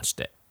one watched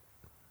it?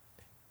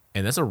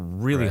 And that's a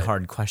really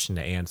hard question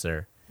to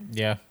answer.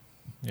 Yeah.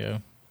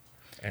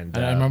 And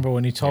I remember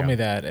when you told me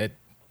that,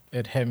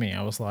 it hit me.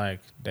 I was like,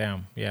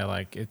 damn,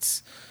 like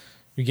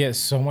we get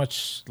so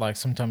much, like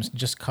sometimes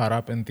just caught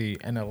up in the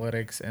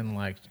analytics and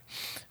like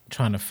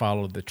trying to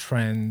follow the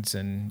trends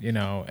and,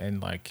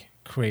 and like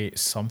create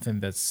something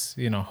that's,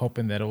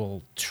 hoping that it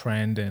will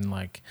trend and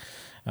like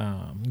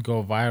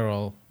go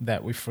viral,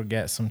 that we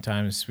forget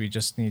sometimes we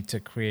just need to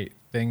create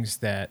things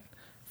that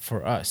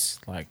for us,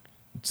 like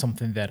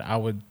something that I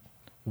would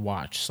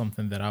watch,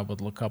 something that I would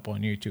look up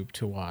on YouTube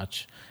to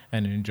watch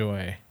and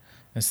enjoy,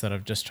 instead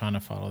of just trying to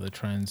follow the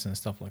trends and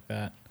stuff like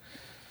that.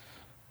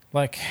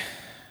 Like,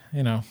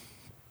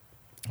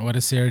 what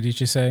did Sarah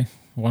Dietschy say?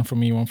 One for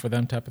me, one for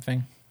them type of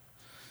thing.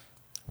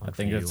 I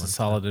think that's a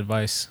solid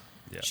advice.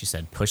 Yeah. She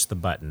said, push the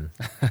button,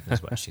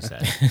 is what she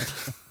said.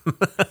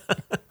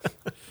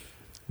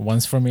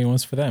 One's for me,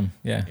 one's for them.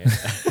 Yeah.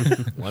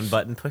 One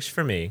button push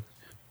for me.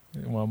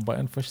 One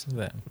button push for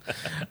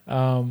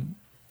them.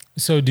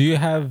 So do you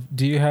have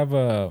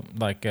a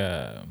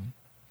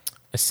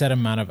set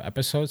amount of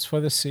episodes for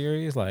the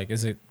series? Like,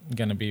 is it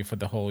going to be for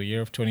the whole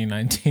year of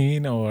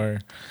 2019,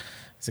 or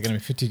is it going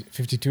to be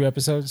 52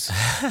 episodes?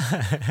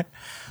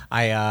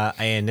 I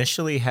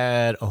initially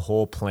had a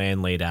whole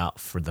plan laid out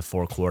for the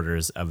 4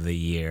 quarters of the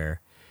year,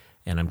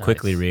 and I'm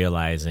quickly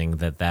realizing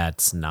that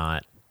that's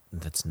not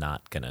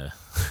gonna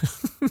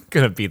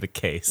be the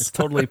case. It's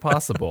totally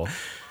possible.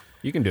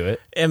 You can do it.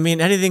 I mean,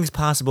 anything's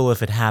possible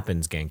if it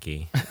happens,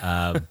 Genki.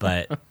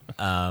 But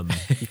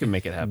you can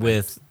make it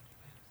happen.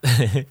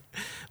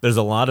 There's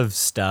a lot of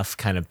stuff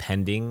kind of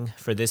pending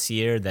for this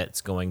year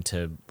that's going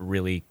to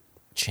really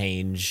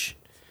change.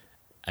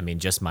 I mean,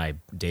 just my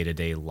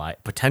day-to-day life,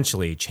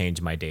 potentially change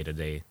my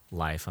day-to-day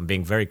life. I'm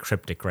being very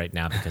cryptic right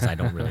now because I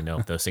don't really know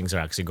if those things are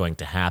actually going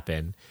to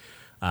happen.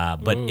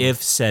 But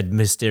if said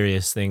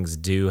mysterious things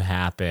do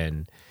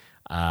happen,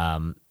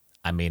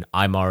 I mean,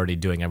 I'm already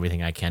doing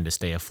everything I can to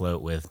stay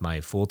afloat with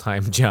my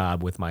full-time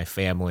job, with my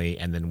family,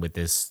 and then with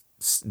this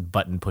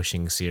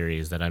button-pushing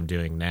series that I'm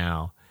doing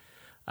now.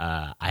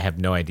 I have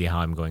no idea how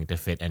I'm going to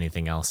fit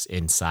anything else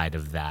inside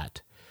of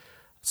that.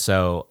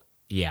 So,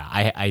 yeah,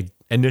 I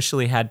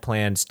initially had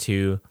plans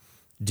to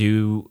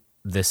do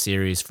the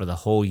series for the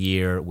whole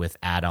year with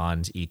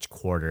add-ons each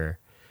quarter.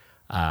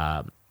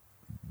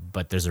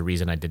 But there's a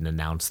reason I didn't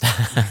announce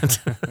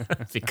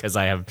that because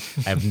I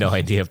have no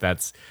idea if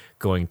that's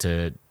going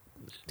to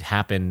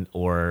happen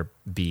or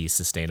be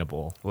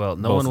sustainable. Well,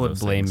 no one would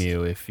blame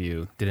you if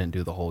you didn't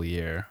do the whole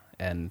year.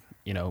 And,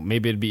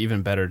 maybe it'd be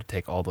even better to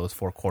take all those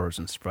 4 quarters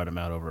and spread them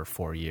out over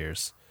 4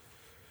 years.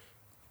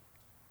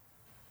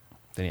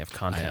 Then you have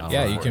content.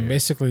 Yeah, you can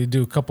basically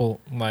do a couple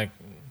like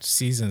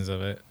seasons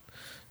of it.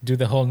 Do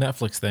the whole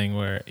Netflix thing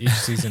where each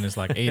season is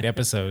like 8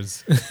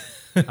 episodes.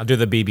 I'll do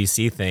the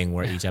BBC thing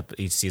where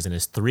each season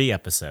is 3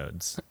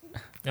 episodes.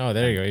 Oh,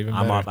 there you go. Even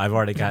better. I've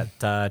already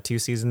got 2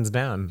 seasons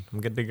down.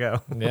 I'm good to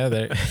go. Yeah,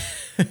 there.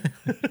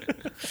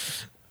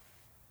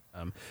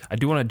 I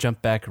do want to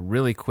jump back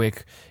really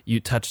quick. You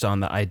touched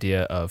on the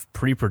idea of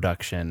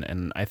pre-production,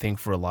 and I think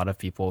for a lot of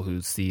people who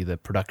see the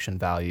production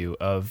value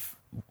of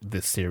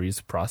this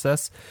series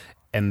process,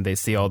 and they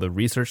see all the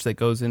research that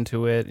goes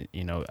into it,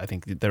 I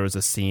think there was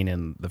a scene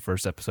in the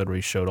first episode where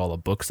you showed all the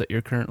books that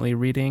you're currently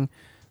reading.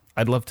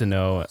 I'd love to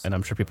know, and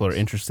I'm sure people are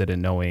interested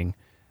in knowing,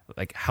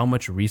 like how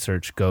much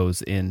research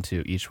goes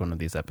into each one of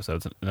these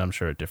episodes, and I'm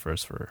sure it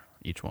differs for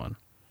each one.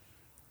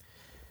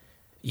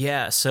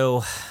 Yeah,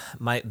 so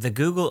I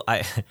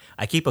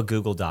keep a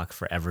Google Doc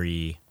for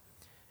every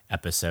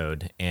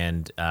episode,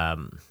 and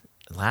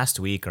last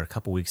week or a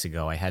couple weeks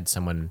ago, I had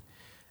someone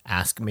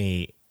ask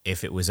me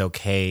if it was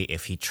okay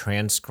if he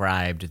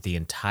transcribed the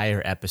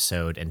entire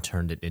episode and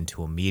turned it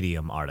into a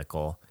Medium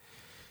article.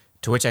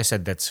 To which I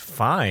said that's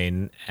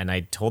fine, and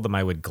I told him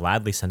I would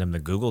gladly send him the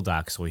Google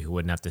Doc so he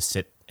wouldn't have to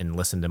sit and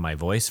listen to my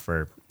voice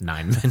for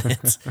 9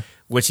 minutes,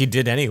 which he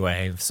did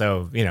anyway.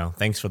 So,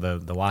 thanks for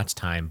the watch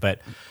time.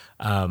 But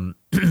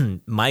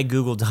my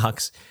Google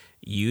Docs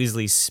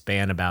usually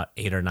span about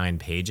 8 or 9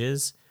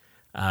 pages,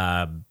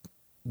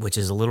 which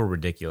is a little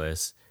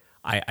ridiculous.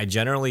 I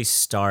generally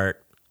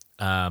start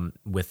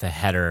with a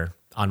header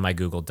on my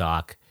Google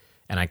Doc,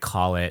 and I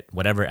call it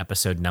whatever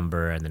episode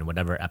number and then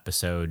whatever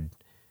episode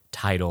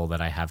title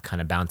that I have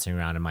kind of bouncing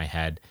around in my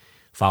head,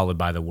 followed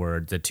by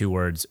the 2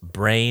 words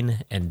brain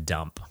and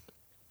dump.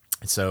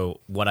 So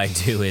what I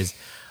do is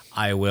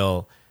I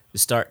will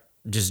start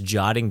just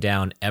jotting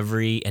down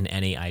every and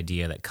any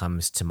idea that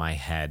comes to my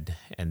head,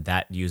 and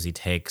that usually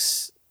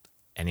takes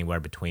anywhere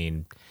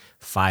between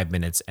 5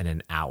 minutes and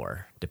an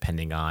hour,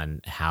 depending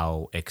on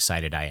how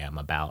excited I am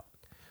about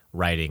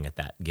writing at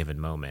that given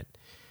moment.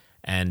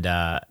 And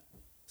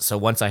so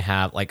once I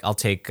have, I'll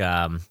take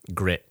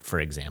Grit, for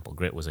example.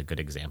 Grit was a good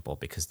example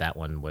because that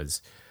one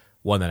was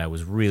one that I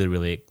was really,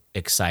 really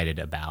excited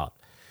about.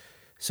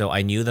 So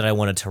I knew that I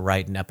wanted to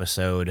write an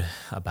episode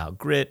about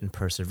grit and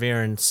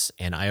perseverance,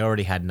 and I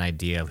already had an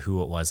idea of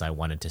who it was I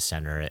wanted to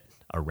center it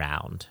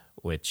around,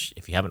 which,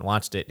 if you haven't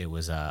watched it, it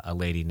was a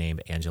lady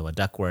named Angela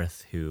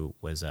Duckworth, who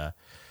is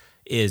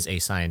a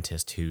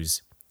scientist who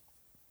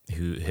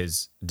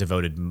has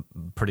devoted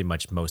pretty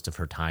much most of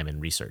her time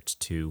and research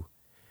to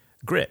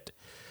grit.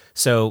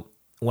 So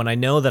when I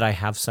know that I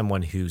have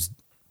someone who's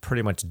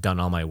pretty much done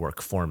all my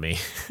work for me,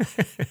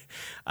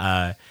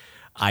 I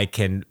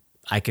can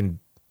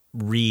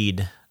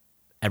read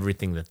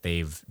everything that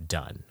they've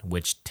done,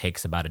 which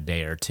takes about a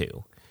day or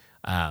two,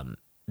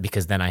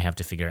 because then I have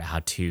to figure out how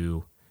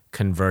to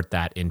convert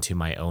that into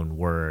my own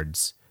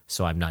words,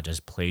 so I'm not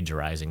just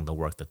plagiarizing the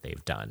work that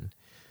they've done.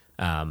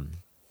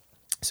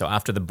 So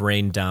after the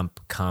brain dump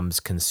comes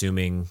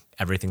consuming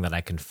everything that I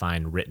can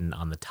find written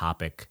on the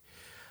topic,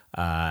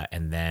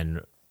 and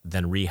then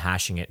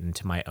rehashing it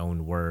into my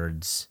own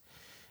words.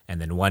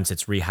 And then once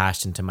it's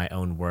rehashed into my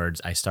own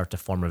words, I start to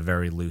form a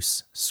very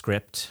loose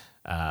script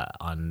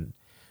on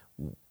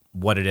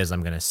what it is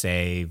I'm going to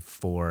say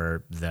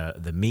for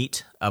the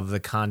meat of the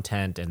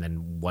content, and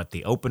then what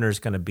the opener is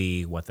going to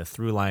be, what the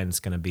through line is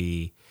going to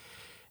be.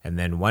 And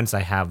then once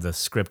I have the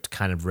script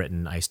kind of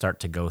written, I start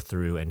to go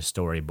through and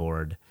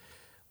storyboard,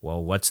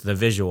 well, what's the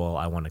visual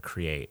I want to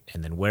create?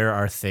 And then where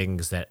are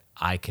things that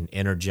I can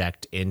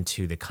interject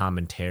into the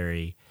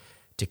commentary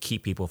to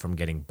keep people from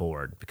getting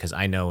bored? Because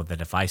I know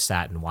that if I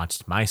sat and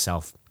watched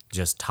myself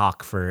just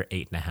talk for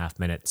 8.5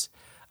 minutes,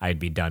 I'd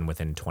be done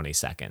within 20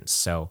 seconds.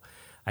 So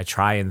I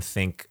try and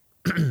think,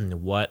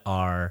 what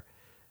are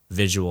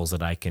visuals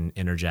that I can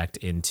interject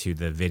into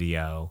the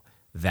video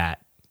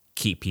that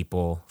keep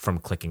people from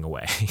clicking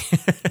away?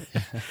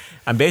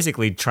 I'm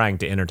basically trying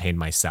to entertain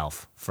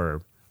myself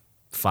for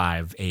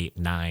 5, 8,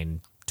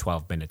 9,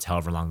 12 minutes,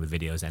 however long the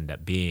videos end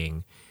up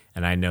being.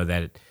 And I know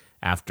that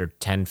after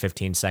 10,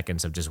 15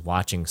 seconds of just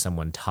watching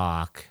someone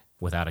talk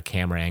without a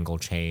camera angle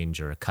change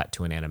or a cut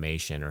to an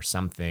animation or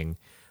something,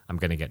 I'm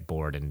going to get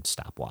bored and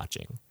stop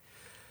watching.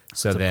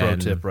 So that's a pro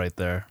tip right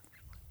there.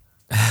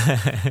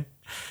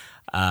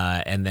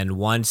 And then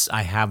once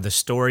I have the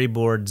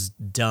storyboards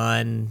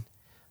done,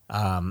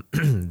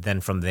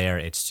 then from there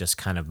it's just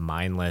kind of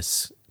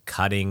mindless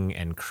cutting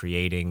and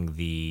creating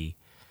the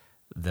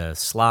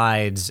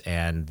slides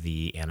and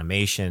the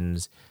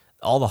animations.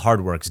 All the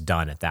hard work's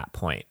done at that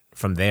point.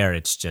 From there,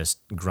 it's just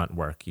grunt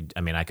work.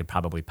 I could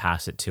probably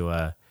pass it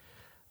to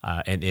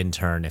an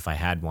intern if I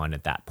had one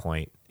at that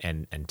point,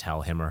 and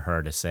tell him or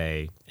her to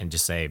say,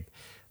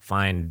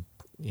 find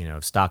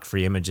stock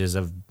free images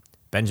of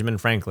Benjamin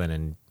Franklin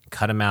and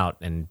cut them out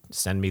and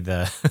send me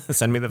the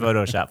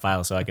Photoshop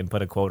file so I can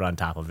put a quote on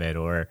top of it,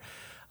 or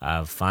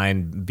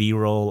find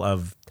B-roll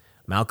of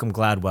Malcolm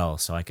Gladwell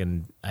so I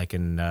can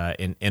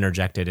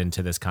interject it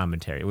into this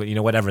commentary.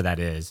 Whatever that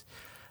is,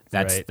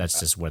 that's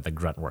just where the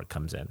grunt work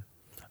comes in.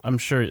 I'm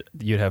sure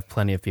you'd have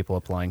plenty of people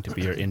applying to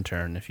be your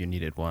intern if you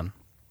needed one.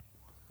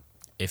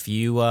 If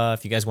you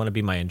guys want to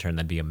be my intern,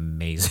 that'd be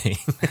amazing.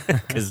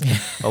 Because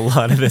a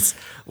lot of this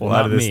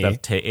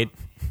stuff it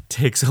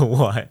takes a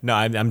while. No,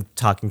 I'm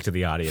talking to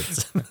the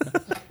audience.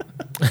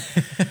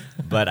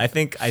 But I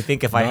think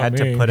if I had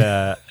to put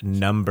a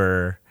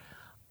number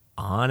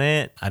on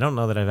it, I don't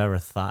know that I've ever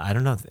thought. I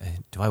don't know.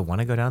 Do I want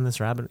to go down this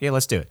rabbit? Yeah,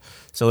 let's do it.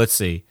 So let's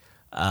see.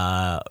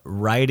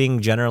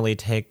 Writing generally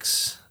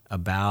takes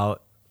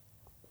about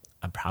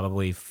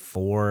probably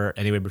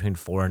anywhere between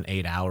 4 and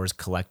 8 hours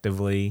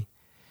collectively.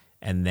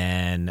 And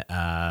then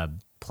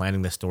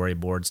planning the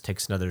storyboards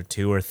takes another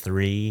 2 or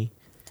 3.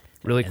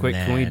 Really quick,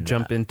 can we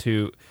jump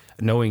into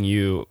knowing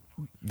you,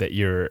 that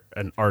you're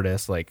an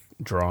artist, like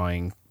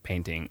drawing,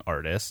 painting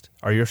artist?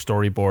 Are your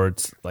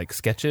storyboards like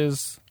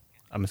sketches?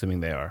 I'm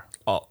assuming they are.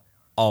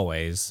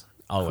 Always.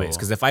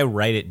 Because if I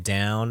write it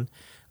down,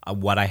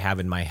 what I have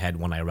in my head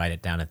when I write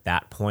it down at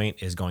that point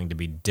is going to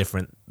be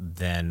different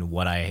than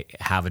what I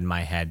have in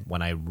my head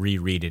when I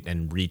reread it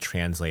and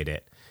retranslate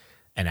it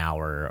an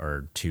hour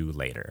or 2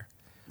 later.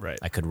 Right.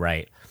 I could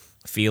write,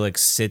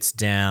 Felix sits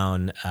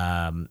down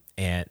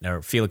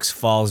or Felix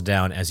falls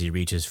down as he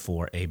reaches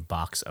for a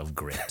box of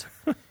grit.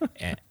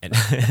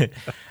 and,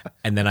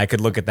 and then I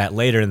could look at that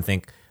later and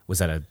think, was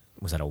that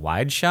a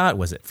wide shot?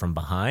 Was it from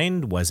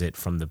behind? Was it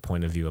from the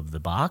point of view of the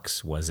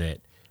box? Was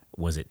it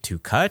two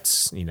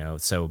cuts?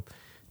 So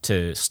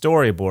to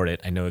storyboard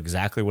it, I know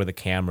exactly where the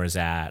camera's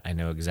at. I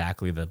know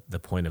exactly the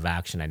point of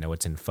action. I know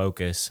it's in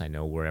focus. I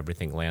know where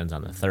everything lands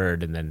on the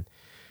third. And then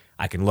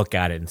I can look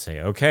at it and say,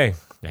 okay,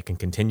 I can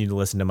continue to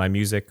listen to my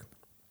music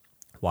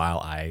while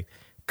I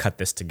cut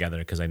this together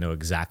because I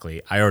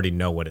already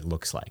know what it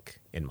looks like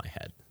in my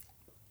head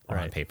or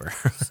on paper.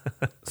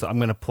 So I'm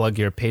going to plug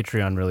your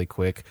Patreon really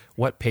quick.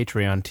 What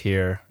Patreon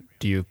tier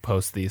do you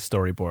post these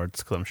storyboards?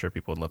 Because I'm sure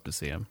people would love to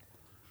see them.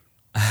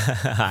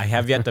 I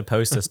have yet to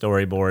post the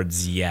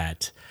storyboards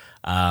yet,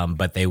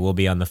 but they will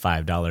be on the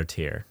 $5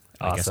 tier.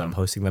 Awesome. I guess I'm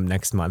posting them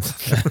next month.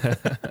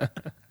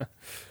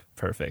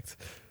 Perfect.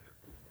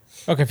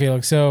 Okay,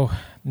 Felix. So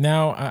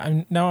now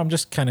I'm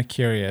just kind of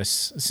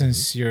curious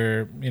since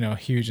you're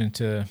huge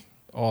into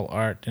all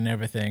art and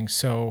everything.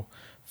 So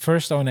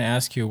first, I want to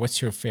ask you,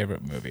 what's your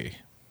favorite movie,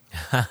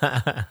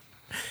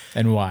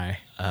 and why?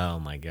 Oh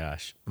my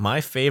gosh,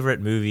 my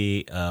favorite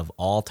movie of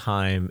all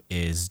time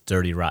is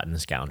Dirty Rotten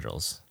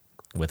Scoundrels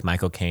with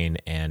Michael Caine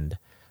and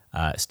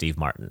Steve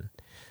Martin.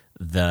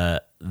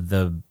 The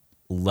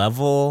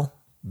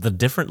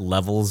different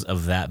levels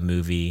of that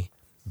movie,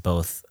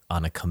 both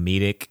on a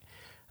comedic,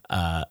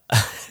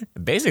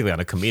 basically on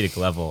a comedic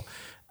level,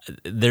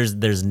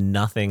 there's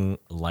nothing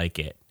like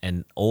it.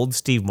 And old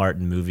Steve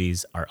Martin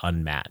movies are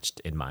unmatched,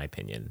 in my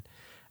opinion.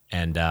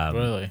 And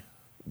Really?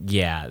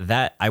 yeah,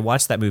 that I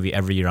watched that movie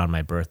every year on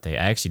my birthday.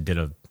 I actually did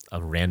a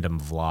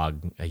random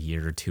vlog a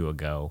year or two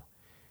ago,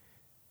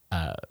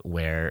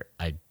 where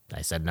I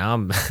said now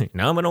I'm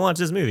gonna watch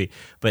this movie.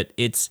 But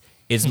it's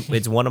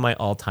one of my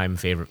all time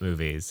favorite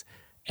movies,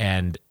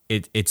 and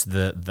it's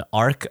the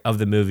arc of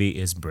the movie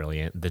is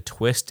brilliant. The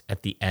twist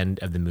at the end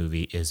of the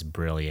movie is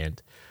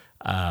brilliant.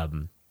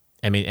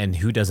 I mean, and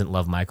who doesn't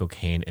love Michael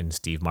Caine and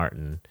Steve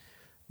Martin?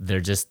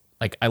 They're just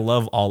like, I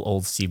love all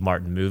old Steve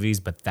Martin movies,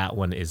 but that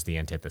one is the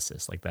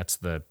antithesis. Like that's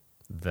the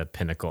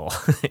pinnacle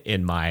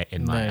in my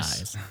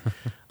eyes.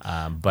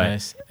 But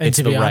Nice. And it's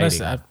to the be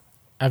honest, writing.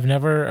 I've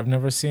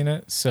never seen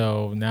it,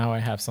 so now I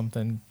have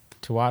something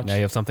to watch. Now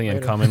you have something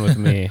in common with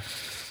me.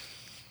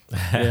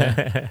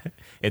 Yeah.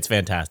 It's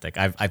fantastic.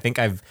 I think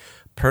I've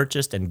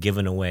purchased and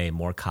given away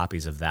more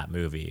copies of that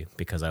movie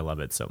because I love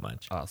it so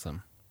much.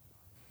 Awesome.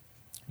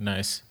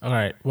 Nice. All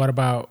right. What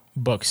about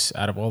books?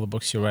 Out of all the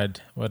books you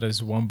read, what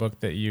is one book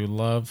that you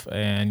love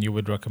and you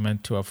would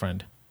recommend to a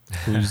friend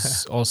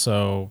who's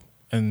also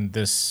in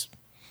this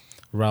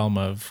realm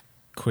of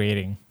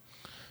creating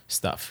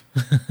stuff?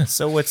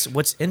 So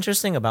what's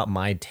interesting about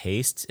my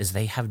tastes is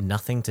they have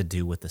nothing to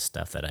do with the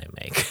stuff that I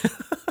make.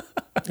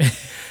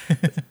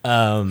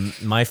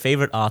 My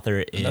favorite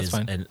author is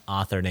an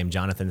author named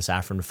Jonathan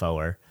Safran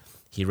Foer.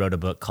 He wrote a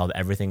book called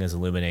Everything is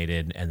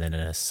Illuminated, and then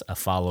a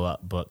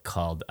follow-up book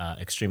called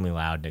Extremely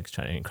Loud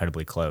and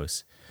Incredibly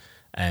Close.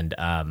 And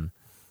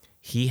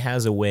he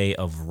has a way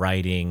of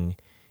writing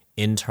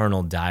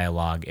internal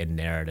dialogue and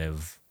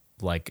narrative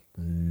like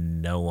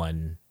no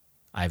one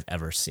I've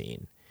ever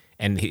seen.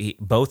 And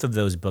both of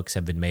those books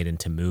have been made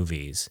into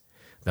movies.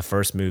 The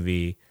first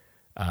movie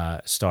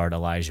starred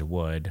Elijah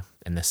Wood,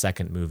 and the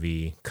second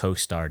movie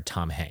co-starred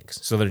Tom Hanks.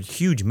 So they're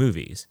huge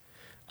movies.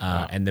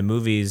 Wow. And the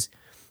movies,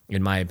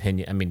 in my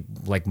opinion, I mean,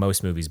 like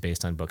most movies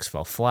based on books,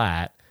 fell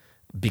flat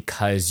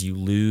because you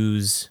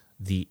lose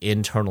the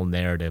internal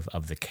narrative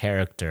of the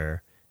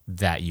character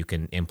that you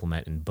can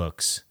implement in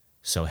books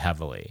so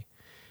heavily.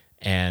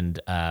 And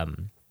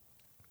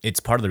it's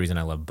part of the reason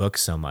I love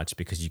books so much,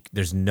 because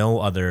there's no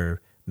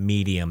other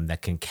medium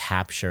that can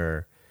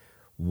capture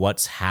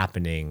what's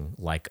happening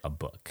like a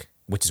book,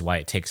 which is why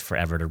it takes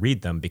forever to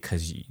read them,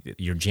 because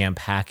you're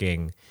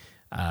jam-packing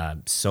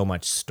so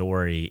much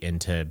story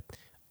into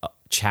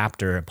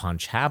chapter upon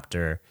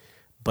chapter,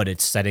 but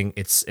it's setting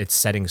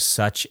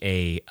such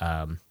a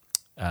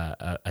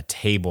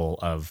table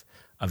of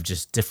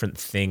just different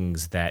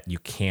things that you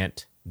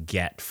can't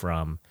get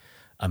from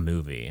a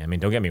movie. I mean,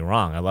 don't get me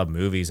wrong, I love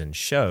movies and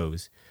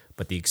shows,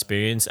 but the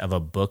experience of a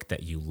book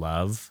that you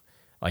love,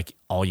 like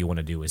all you want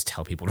to do is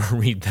tell people to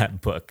read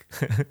that book.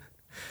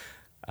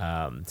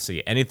 So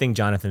yeah, anything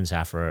Jonathan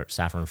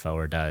Safran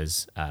Foer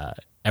does,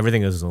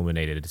 Everything is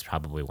Illuminated is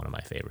probably one of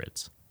my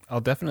favorites.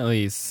 I'll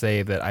definitely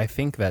say that I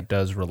think that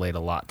does relate a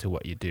lot to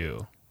what you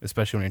do,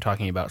 especially when you're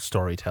talking about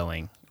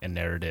storytelling and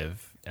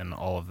narrative and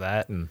all of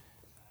that. You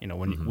know,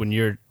 when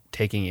you're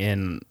taking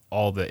in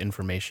all the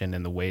information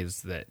and the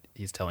ways that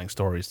he's telling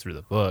stories through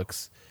the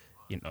books,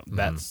 you know,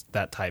 that's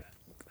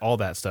all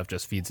that stuff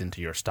just feeds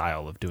into your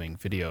style of doing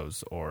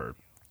videos or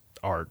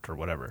art or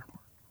whatever.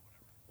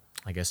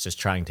 I guess just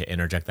trying to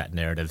interject that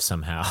narrative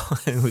somehow,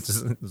 which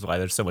is why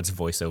there's so much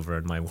voiceover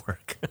in my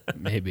work.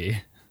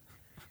 Maybe.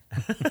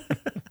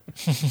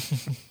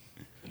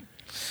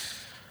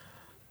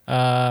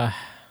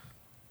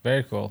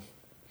 Very cool.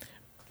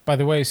 By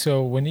the way,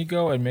 so when you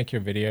go and make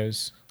your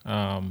videos,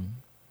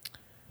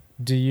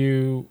 do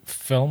you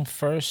film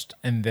first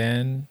and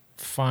then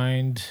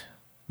find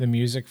the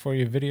music for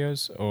your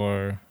videos,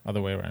 or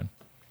other way around?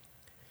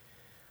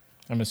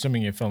 I'm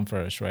assuming you film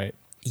first, right?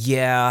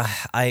 Yeah,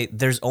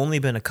 there's only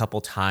been a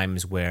couple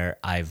times where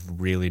I've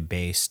really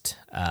based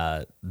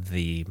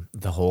the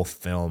whole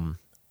film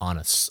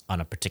on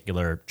a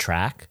particular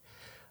track.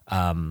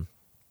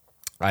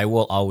 I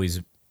will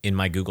always, in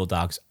my Google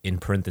Docs, in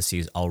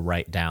parentheses, I'll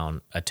write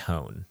down a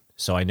tone.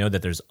 So I know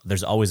that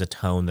there's always a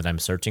tone that I'm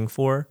searching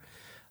for,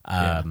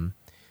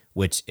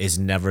 which is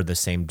never the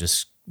same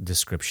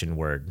description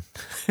word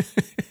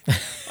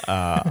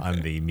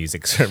on the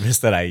music service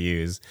that I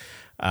use.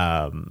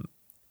 I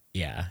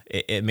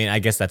mean, I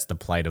guess that's the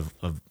plight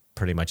of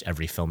pretty much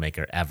every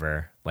filmmaker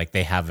ever. Like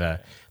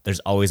there's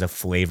always a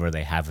flavor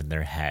they have in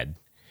their head.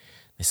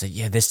 They say,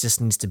 yeah, this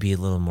just needs to be a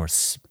little more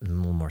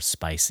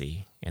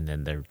spicy. And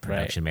then their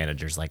production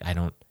manager's like, I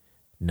don't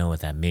know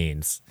what that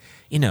means.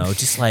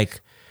 Just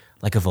like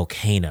a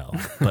volcano,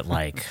 but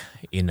like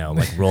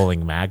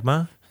rolling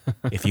magma.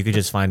 If you could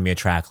just find me a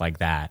track like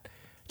that,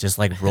 just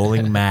like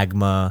rolling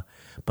magma,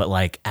 but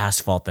like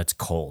asphalt that's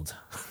cold.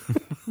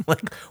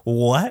 Like,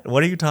 what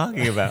are you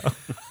talking about?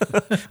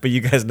 But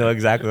you guys know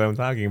exactly what I'm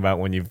talking about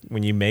when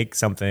you make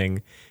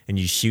something and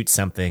you shoot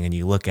something and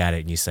you look at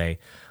it and you say,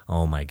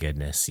 oh my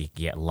goodness, you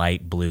get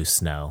light blue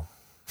snow.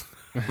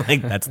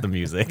 Like, that's the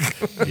music.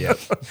 Yep.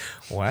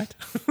 What?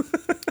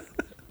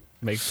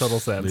 Makes total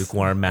sense.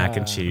 Lukewarm mac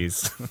and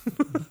cheese.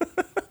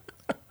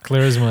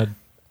 Clear as mud.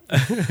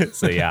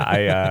 So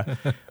yeah,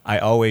 I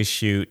always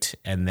shoot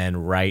and then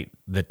write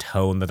the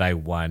tone that I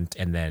want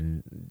and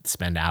then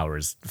spend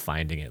hours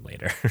finding it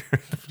later.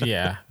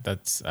 Yeah,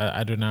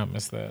 I do not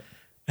miss that.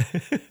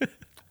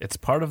 It's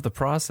part of the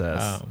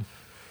process.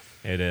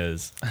 It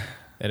is.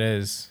 It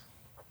is.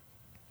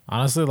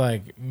 Honestly,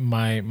 like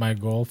my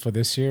goal for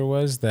this year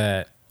was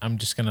that I'm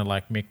just gonna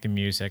like make the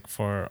music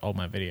for all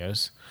my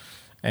videos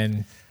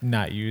and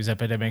not use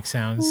Epidemic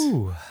Sounds.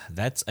 Ooh,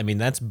 that's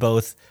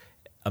both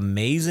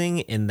amazing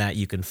in that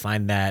you can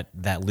find that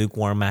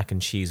lukewarm mac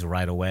and cheese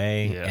right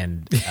away,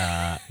 and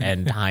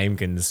time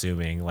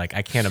consuming. Like,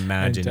 I can't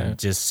imagine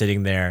just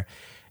sitting there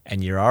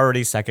and you're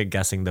already second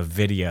guessing the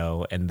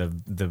video and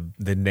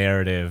the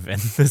narrative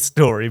and the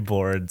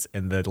storyboards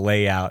and the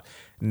layout.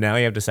 Now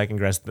you have to second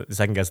guess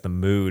the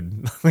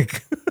mood.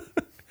 Like,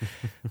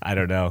 I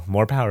don't know.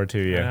 More power to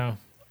you. I know.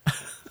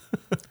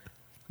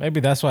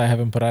 Maybe that's why I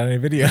haven't put out any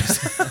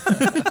videos.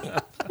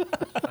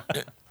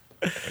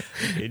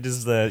 You're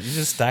just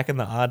stacking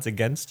the odds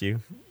against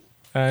you.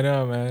 I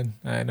know, man.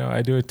 I know.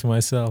 I do it to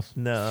myself.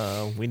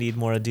 No, we need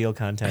more Adil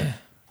content.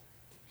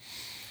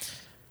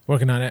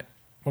 Working on it.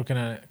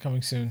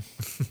 Coming soon.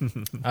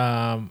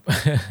 All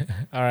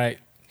right.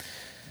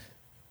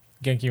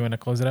 Genki, you want to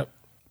close it up?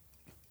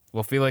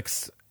 Well,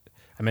 Felix,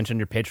 I mentioned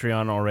your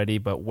Patreon already,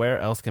 but where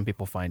else can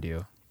people find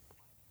you?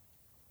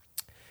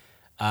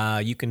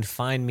 You can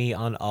find me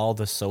on all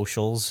the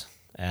socials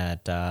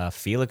at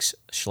Felix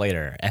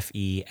Schlater,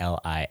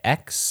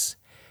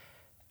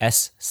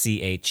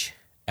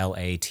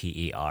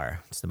 FelixSchlater.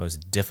 It's the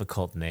most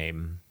difficult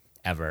name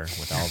ever,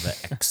 with all the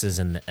X's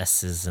and the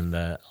S's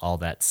and all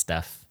that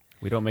stuff.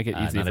 We don't make it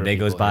easy. Not a day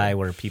goes by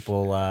where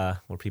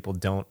people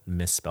don't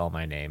misspell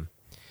my name.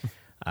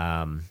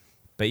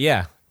 But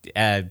yeah,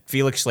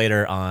 Felix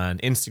Schlater on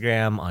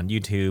Instagram, on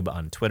YouTube,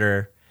 on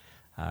Twitter,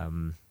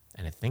 and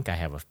I think I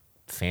have a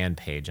fan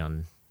page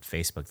on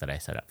Facebook that I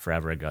set up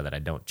forever ago that I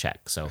don't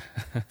check. So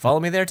follow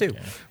me there too.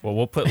 Well,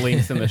 we'll put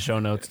links in the show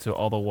notes to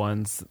all the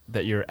ones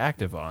that you're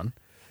active on.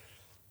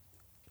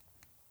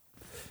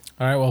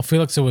 All right. Well,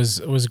 Felix, it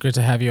was great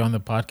to have you on the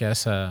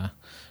podcast.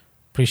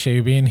 Appreciate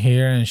you being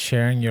here and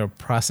sharing your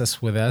process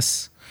with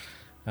us.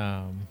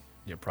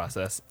 Your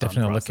process.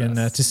 Definitely looking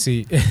to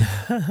see.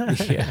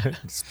 Yeah,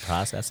 it's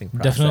processing.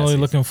 Definitely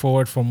looking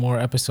forward for more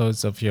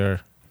episodes of your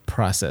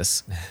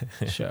process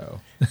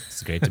show.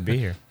 It's great to be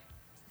here.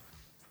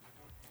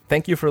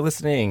 Thank you for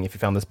listening. If you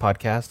found this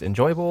podcast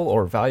enjoyable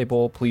or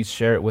valuable, please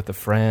share it with a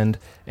friend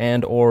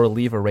and or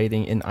leave a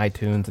rating in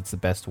iTunes. It's the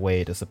best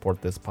way to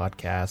support this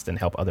podcast and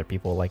help other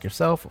people like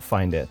yourself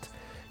find it.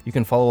 You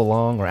can follow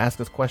along or ask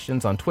us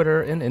questions on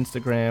Twitter and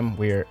Instagram.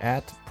 We're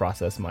at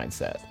Process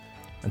Mindset.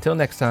 Until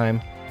next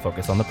time,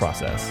 focus on the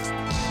process.